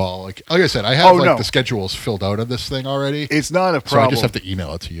more on the ball. Like I said, I have the schedules filled out of this thing already. It's not a problem. So I just have to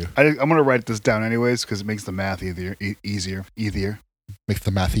email it to you. I'm going to write this down anyways because it makes the math easier. Makes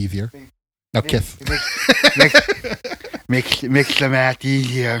the math easier. Now, Kith. Makes the math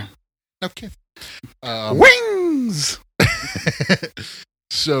easier. Now, Kith. Wings!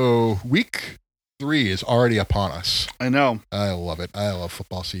 So, week 3 is already upon us. I know. I love it. I love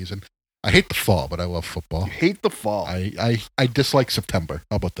football season. I hate the fall, but I love football. You hate the fall. I dislike September.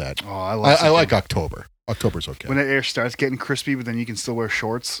 How about that? Oh, I love September. I like October. October's okay. When the air starts getting crispy, but then you can still wear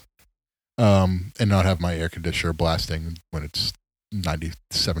shorts. And not have my air conditioner blasting when it's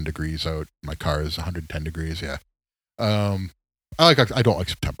 97 degrees out. My car is 110 degrees. Yeah. I don't like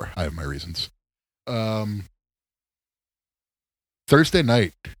September. I have my reasons. Thursday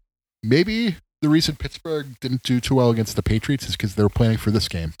night. Maybe the reason Pittsburgh didn't do too well against the Patriots is because they were planning for this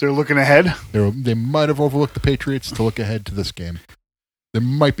game. They're looking ahead? They might have overlooked the Patriots to look ahead to this game. There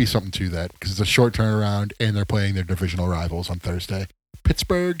might be something to that because it's a short turnaround and they're playing their divisional rivals on Thursday.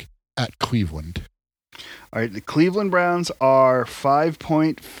 Pittsburgh at Cleveland. All right, the Cleveland Browns are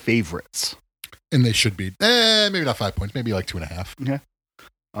 5-point favorites. And they should be. Maybe not 5 points, maybe like 2.5. Yeah.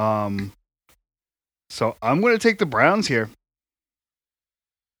 So I'm going to take the Browns here.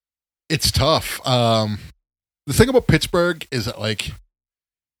 It's tough. The thing about Pittsburgh is that, like,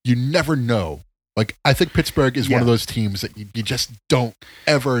 you never know. Like, I think Pittsburgh is one of those teams that you just don't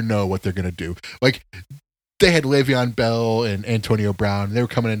ever know what they're going to do. Like, they had Le'Veon Bell and Antonio Brown. They were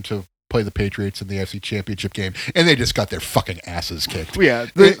coming in to play the Patriots in the AFC Championship game, and they just got their fucking asses kicked. Yeah.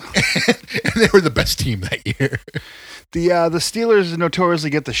 And they were the best team that year. The Steelers notoriously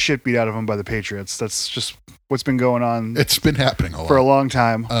get the shit beat out of them by the Patriots. That's just what's been going on. It's been happening a lot. For a long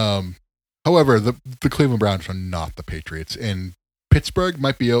time. However, the Cleveland Browns are not the Patriots, and Pittsburgh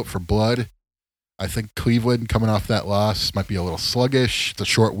might be out for blood. I think Cleveland, coming off that loss, might be a little sluggish. It's a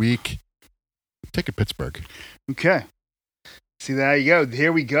short week. Take it, Pittsburgh. Okay. See, there you go.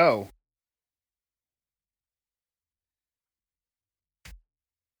 Here we go.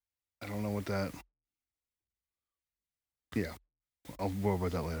 I don't know what that... Yeah. I'll worry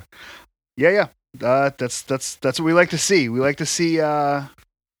about that later. Yeah. That's what we like to see. We like to see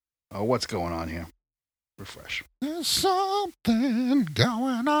what's going on here. Refresh. There's something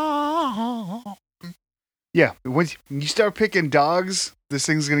going on. Yeah, when you start picking dogs, this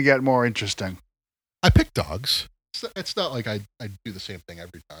thing's gonna get more interesting. I pick dogs. It's not like I do the same thing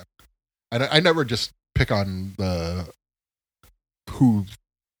every time. I never just pick on who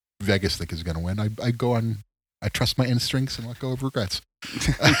Vegas think is going to win. I go on. I trust my instincts and let go of regrets.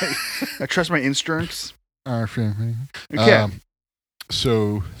 I trust my instincts. Okay.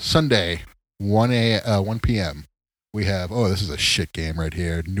 So Sunday, 1 p.m. We have. This is a shit game right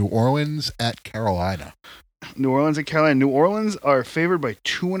here. New Orleans at Carolina. New Orleans at Carolina. New Orleans are favored by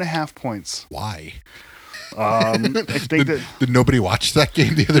 2.5 points. Why? I think did nobody watch that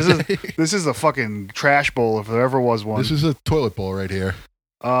game the other day? This is a fucking trash bowl if there ever was one. This is a toilet bowl right here.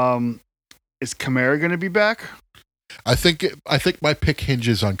 Is Kamara going to be back? I think my pick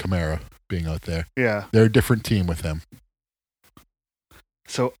hinges on Kamara being out there. Yeah, they're a different team with him.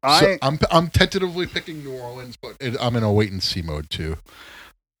 So I'm tentatively picking New Orleans, but I'm in a wait and see mode too.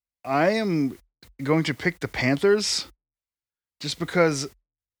 I am going to pick the Panthers, just because.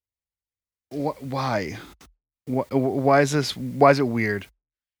 Why? Why is this? Why is it weird?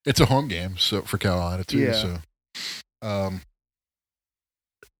 It's a home game, so for Carolina too. Yeah. So,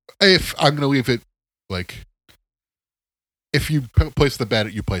 if I'm going to leave it like, if you place the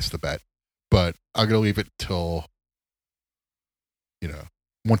bet, you place the bet, but I'm going to leave it till,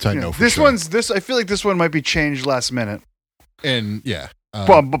 once I know for this sure. I feel like this one might be changed last minute. And yeah,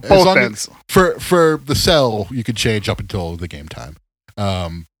 both bets. For the sell, you could change up until the game time.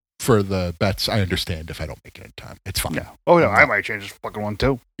 For the bets, I understand if I don't make it in time. It's fine. Yeah. Oh, no, I might change this fucking one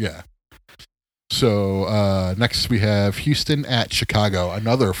too. Yeah. So, next we have Houston at Chicago.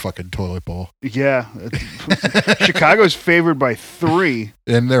 Another fucking toilet bowl. Yeah. Chicago's favored by 3.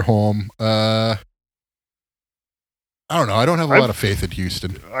 In their home. I don't know. I don't have a lot of faith in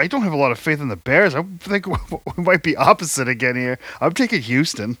Houston. I don't have a lot of faith in the Bears. I think we might be opposite again here. I'm taking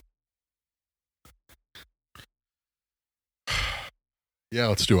Houston. Yeah,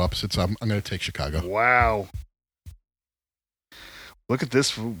 let's do opposites. I'm going to take Chicago. Wow. Look at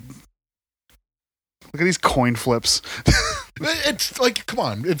this. Look at these coin flips. It's like, come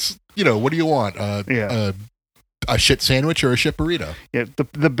on. It's, what do you want? A shit sandwich or a shit burrito? Yeah,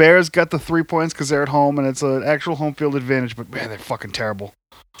 the Bears got the 3 points because they're at home, and it's an actual home field advantage, but man, they're fucking terrible.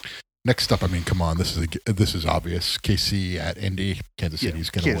 Next up, come on. This is obvious. KC at Indy. Kansas City's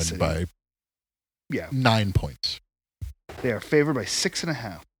going to win by 9 points. They are favored by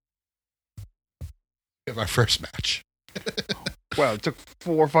 6.5. My first match. Wow, it took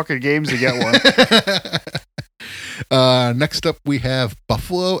 4 fucking games to get one. Next up, we have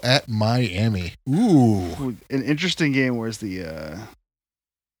Buffalo at Miami. Ooh, an interesting game. Where's that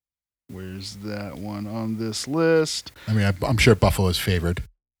one on this list? I mean, I'm sure Buffalo is favored.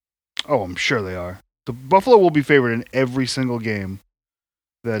 Oh, I'm sure they are. The Buffalo will be favored in every single game.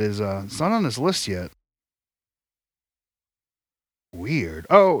 That is, it's not on this list yet. Weird.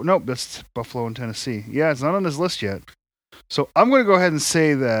 Oh, nope, that's Buffalo and Tennessee. Yeah, it's not on this list yet. So I'm going to go ahead and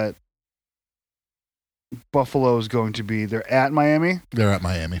say that Buffalo is going to be, they're at Miami? They're at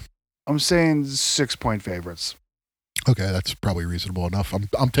Miami. I'm saying 6-point favorites. Okay, that's probably reasonable enough.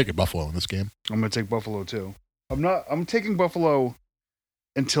 I'm taking Buffalo in this game. I'm going to take Buffalo too. I'm taking Buffalo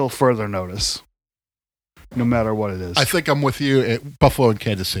until further notice. No matter what it is. I think I'm with you. Buffalo and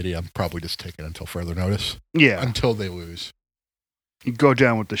Kansas City, I'm probably just taking until further notice. Yeah. Until they lose. You go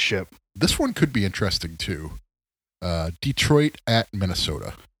down with the ship. This one could be interesting too. Detroit at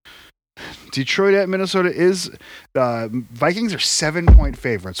Minnesota. Detroit at Minnesota is Vikings are 7-point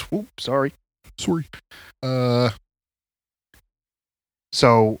favorites. Whoop, sorry.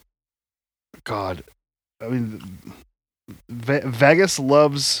 So, God, I mean, Vegas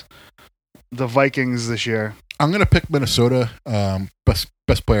loves the Vikings this year. I'm gonna pick Minnesota.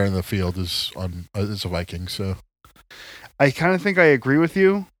 Best player in the field is a Viking. So, I kind of think I agree with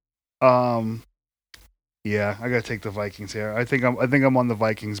you. Yeah, I gotta take the Vikings here. I think I'm on the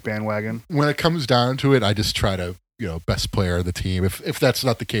Vikings bandwagon. When it comes down to it, I just try to best player of the team. If that's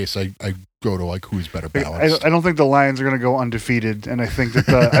not the case, I go to like who's better balanced. I don't think the Lions are gonna go undefeated, and I think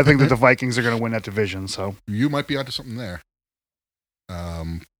that the Vikings are gonna win that division. So you might be onto something there.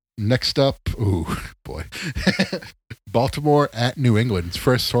 Next up, ooh, boy. Baltimore at New England. It's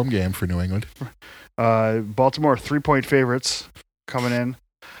first home game for New England. Baltimore 3-point favorites coming in,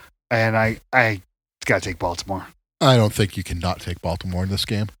 and I gotta take Baltimore. I don't think you can not take Baltimore in this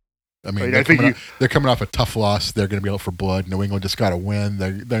game. I mean, I think they're coming off a tough loss. They're going to be out for blood. New England just got to win.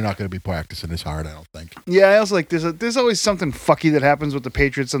 They're not going to be practicing as hard, I don't think. Yeah, I also like there's always something fucky that happens with the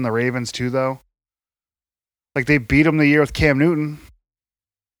Patriots and the Ravens too, though. Like they beat them the year with Cam Newton.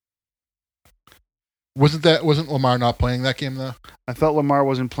 Wasn't Lamar not playing that game though? I thought Lamar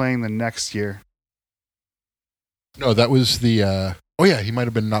wasn't playing the next year. No, that was the. Oh yeah, he might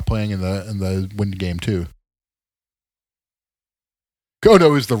have been not playing in the win game too. Oh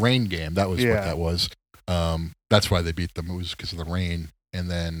no, it was the rain game. That was what that was. That's why they beat them. It was because of the rain, and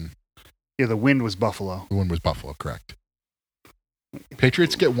then the wind was Buffalo. The wind was Buffalo, correct.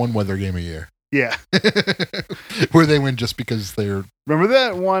 Patriots get one weather game a year. Yeah, where they win just because they're. Remember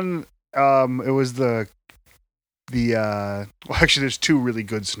that one? It was the. Well, actually, there's two really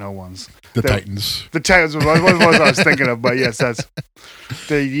good snow ones. The Titans. The Titans was what I was thinking of, but yes, that's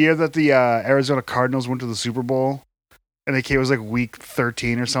the year that the Arizona Cardinals went to the Super Bowl, and it was like week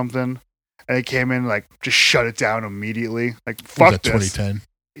 13 or something, and they came in like just shut it down immediately. Like fuck was that this. 2010.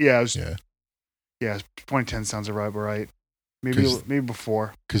 Yeah, it was, yeah. 2010 sounds about right. Maybe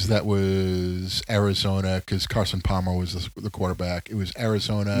before. Because that was Arizona, because Carson Palmer was the quarterback. It was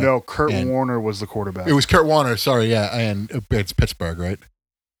Arizona. No, Kurt Warner was the quarterback. It was Kurt Warner, sorry, yeah. And it's Pittsburgh, right?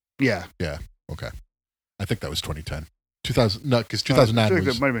 Yeah. Yeah, okay. I think that was 2010. 2000, no, because 2009 I think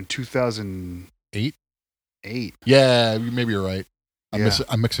was... that might have been 2008? 8. Yeah, maybe you're right.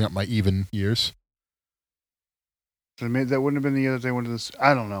 I'm mixing up my even years. So that wouldn't have been the year that they went to this...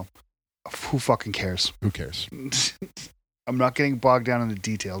 I don't know. Who fucking cares? Who cares? I'm not getting bogged down in the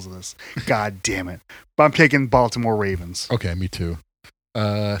details of this. God damn it. But I'm taking Baltimore Ravens. Okay, me too.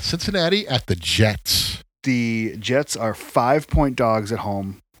 Cincinnati at the Jets. The Jets are 5-point dogs at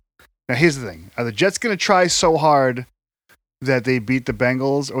home. Now, here's the thing. Are the Jets going to try so hard that they beat the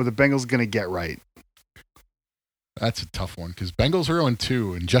Bengals, or are the Bengals going to get right? That's a tough one, because Bengals are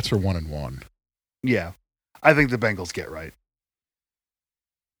 0-2, and Jets are 1-1. Yeah. I think the Bengals get right.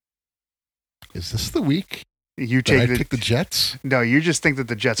 Is this the week? You take the Jets? No, you just think that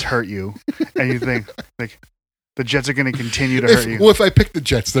the Jets hurt you, and you think like the Jets are going to continue to hurt you. Well, if I pick the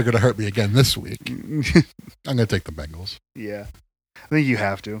Jets, they're going to hurt me again this week. I'm going to take the Bengals. Yeah, I think you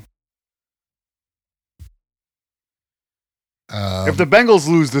have to. If the Bengals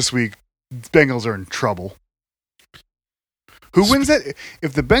lose this week, the Bengals are in trouble. Who wins that?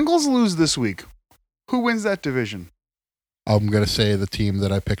 If the Bengals lose this week, who wins that division? I'm going to say the team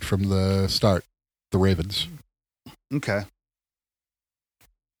that I picked from the start, the Ravens. Okay.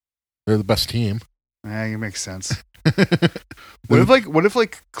 They're the best team. Yeah, it makes sense. What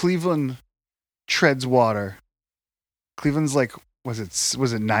if Cleveland treads water? Cleveland's like, was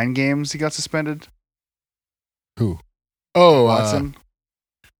it 9 games he got suspended? Who? Oh, Watson.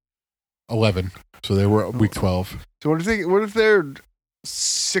 11. So they were week 12. So what if they're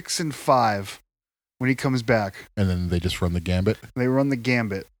 6-5 when he comes back? And then they just run the gambit? They run the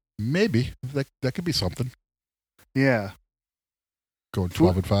gambit. Maybe. That could be something. Yeah. Going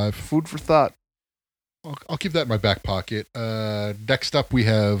 12-5. Food for thought. I'll keep that in my back pocket. Next up, we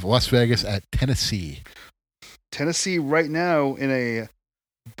have Las Vegas at Tennessee. Tennessee right now in a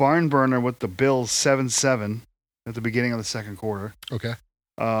barn burner with the Bills 7-7 at the beginning of the second quarter. Okay.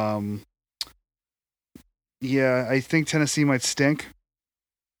 Yeah, I think Tennessee might stink.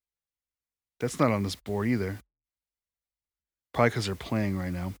 That's not on this board either. Probably because they're playing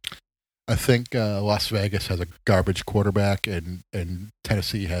right now. I think Las Vegas has a garbage quarterback, and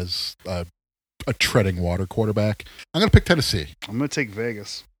Tennessee has a treading water quarterback. I'm going to pick Tennessee. I'm going to take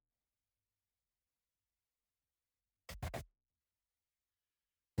Vegas.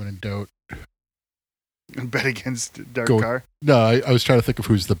 When in doubt. Bet against Derek Carr? No, I was trying to think of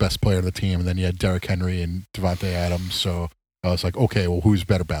who's the best player on the team, and then you had Derrick Henry and Devontae Adams, so I was like, okay, well, who's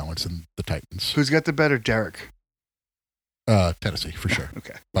better balanced than the Titans? Who's got the better Derrick? Tennessee, for sure.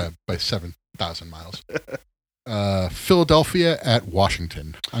 Okay. By 7,000 miles. Philadelphia at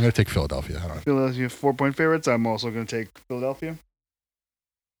Washington. I'm going to take Philadelphia. I don't know. Philadelphia 4-point favorites. I'm also going to take Philadelphia.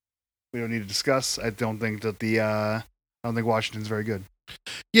 We don't need to discuss. I don't think Washington's very good.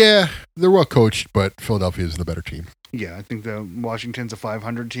 Yeah, they're well coached, but Philadelphia is the better team. Yeah, I think the Washington's a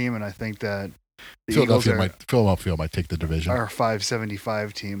 500 team, and I think that the Philadelphia might take the division. Our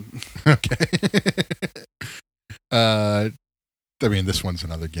 575 team. Okay. I mean, this one's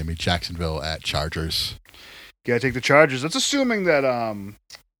another gimme. Jacksonville at Chargers. Yeah, I take the Chargers. That's assuming that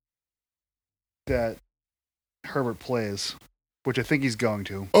that Herbert plays. which I think he's going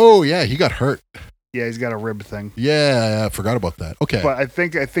to. Oh yeah, he got hurt. Yeah, he's got a rib thing. Yeah, I forgot about that. Okay. But I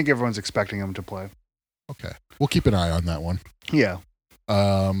think everyone's expecting him to play. Okay. We'll keep an eye on that one. Yeah.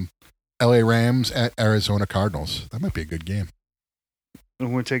 LA Rams at Arizona Cardinals. That might be a good game.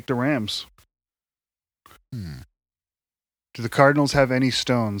 I'm going to take the Rams. Hmm. Do the Cardinals have any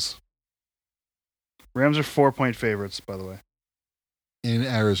stones? Rams are 4-point favorites, by the way. In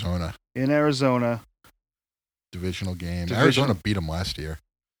Arizona. In Arizona. Divisional game. Arizona beat them last year.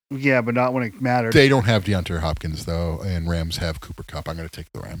 Yeah, but not when it mattered. They don't have DeAndre Hopkins, though, and Rams have Cooper Kupp. I'm going to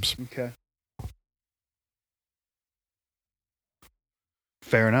take the Rams. Okay.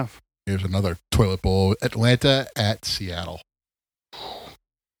 Fair enough. Here's another toilet bowl. Atlanta at Seattle.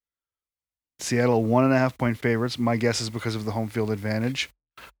 Seattle 1.5-point favorites. My guess is because of the home field advantage.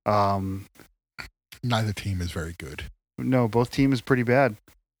 Neither team is very good. No, both teams is pretty bad.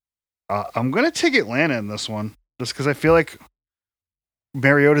 I'm going to take Atlanta in this one just because I feel like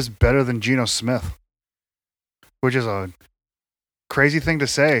Mariota's better than Geno Smith, which is a crazy thing to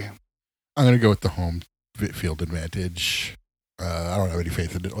say. I'm going to go with the home field advantage. I don't have any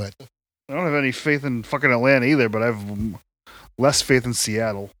faith in Atlanta. I don't have any faith in fucking Atlanta either, but I have less faith in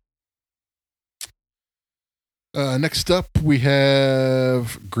Seattle. Next up, we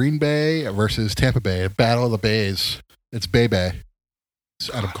have Green Bay versus Tampa Bay. Battle of the Bays. It's Bay Bay. It's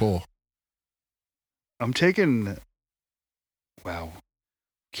Adam Cole. I'm taking... Wow.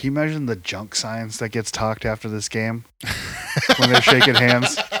 Can you imagine the junk science that gets talked after this game? When they're shaking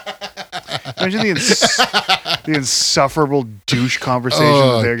hands? Imagine the insufferable douche conversation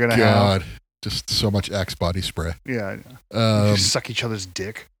that they're going to have. Just so much Axe body spray. Yeah. Just suck each other's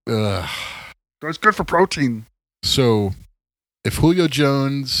dick. It's good for protein. So, if Julio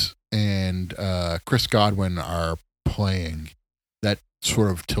Jones and Chris Godwin are playing, that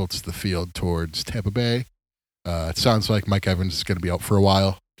sort of tilts the field towards Tampa Bay. It sounds like Mike Evans is going to be out for a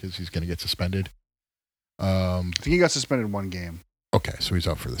while because he's going to get suspended. I think he got suspended one game. Okay, so he's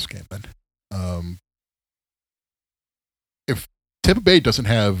out for this game then. If Tampa Bay doesn't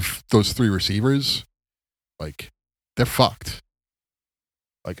have those three receivers, like, they're fucked.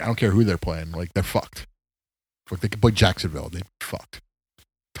 Like, I don't care who they're playing. Like, they're fucked. Like, they could play Jacksonville. They'd be fucked.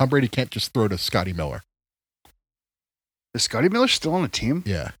 Tom Brady can't just throw to Scotty Miller. Is Scotty Miller still on the team?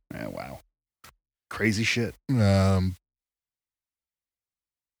 Yeah. Wow. Crazy shit. But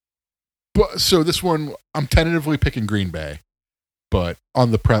so this one, I'm tentatively picking Green Bay, but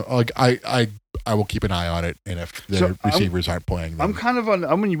on the I will keep an eye on it, and if the receivers aren't playing, then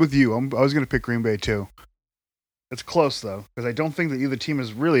I'm with you. I was going to pick Green Bay too. It's close though, because I don't think that either team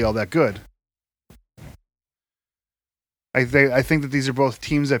is really all that good. I think that these are both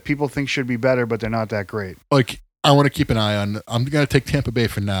teams that people think should be better, but they're not that great. Like, I want to keep an eye on. I'm going to take Tampa Bay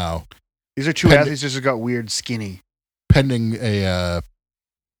for now. These are two athletes just got weird skinny. Pending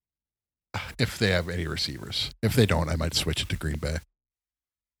if they have any receivers. If they don't, I might switch it to Green Bay.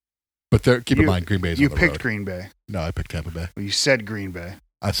 But keep in mind, Green Bay is on the road. You picked Green Bay. No, I picked Tampa Bay. Well, you said Green Bay.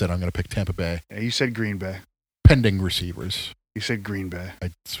 I said I'm going to pick Tampa Bay. Yeah, you said Green Bay. Pending receivers. You said Green Bay.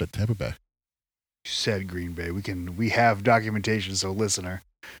 I said Tampa Bay. You said Green Bay. We have documentation, so listener,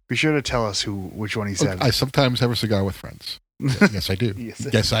 be sure to tell us which one he said. I sometimes have a cigar with friends. Yes, I do.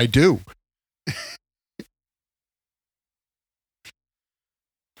 Yes, I do.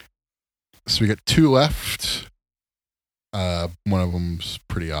 So we got two left. One of them's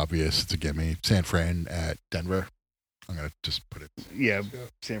pretty obvious. It's a gimme. San Fran at Denver. I'm going to just put it. Yeah,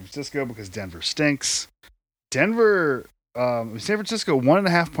 San Francisco because Denver stinks. Denver, San Francisco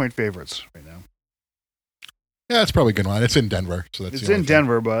 1.5-point favorites right now. Yeah, that's probably a good line. It's in Denver. So that's it's in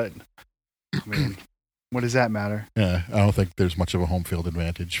Denver, but I mean, what does that matter? Yeah, I don't think there's much of a home field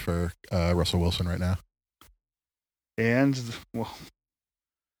advantage for Russell Wilson right now. And,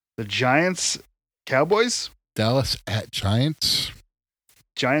 the Giants, Cowboys? Dallas at Giants.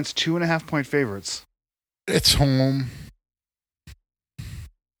 Giants 2.5-point favorites. It's home.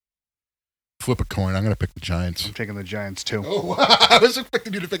 Flip a coin. I'm going to pick the Giants. I'm taking the Giants too. Oh, I was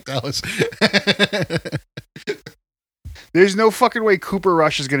expecting you to pick Dallas. There's no fucking way Cooper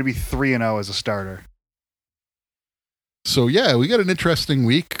Rush is going to be 3-0 as a starter. So, yeah, we got an interesting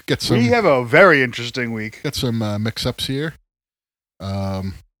week. We have a very interesting week. Got some mix-ups here. A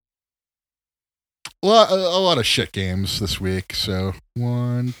lot of shit games this week. So,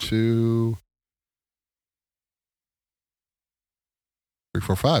 1, 2, 3,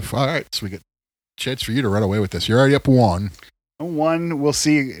 4, 5. All right, so we get a chance for you to run away with this. You're already up 1. 1, we'll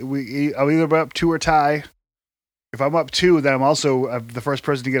see. I'll either be up 2 or tie. If I'm up 2, then I'm also the first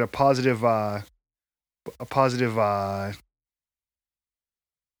person to get a positive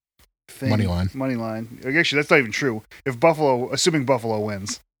thing. Money line. Money line. Actually, that's not even true. If Buffalo, assuming Buffalo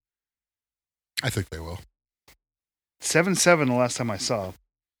wins, I think they will. 7-7 the last time I saw.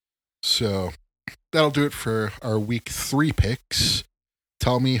 So that'll do it for our week 3 picks.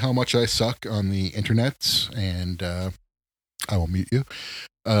 Tell me how much I suck on the internets, and I will mute you.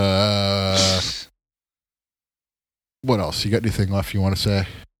 What else? You got anything left you want to say?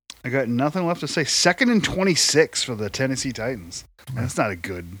 I got nothing left to say. 2nd and 26 for the Tennessee Titans. That's not a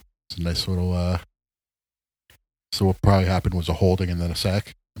good. It's a nice little. So what probably happened was a holding and then a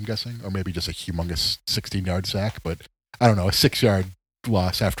sack, I'm guessing, or maybe just a humongous 16-yard sack. But I don't know. A 6-yard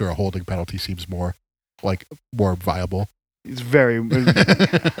loss after a holding penalty seems more viable. It's very.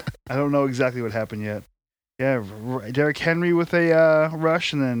 I don't know exactly what happened yet. Yeah, Derrick Henry with a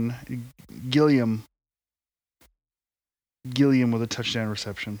rush, and then Gilliam with a touchdown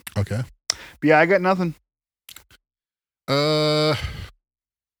reception. Okay. But yeah, I got nothing.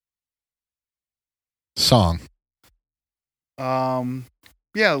 Song.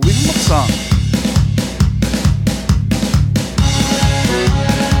 Yeah, leave him with a song.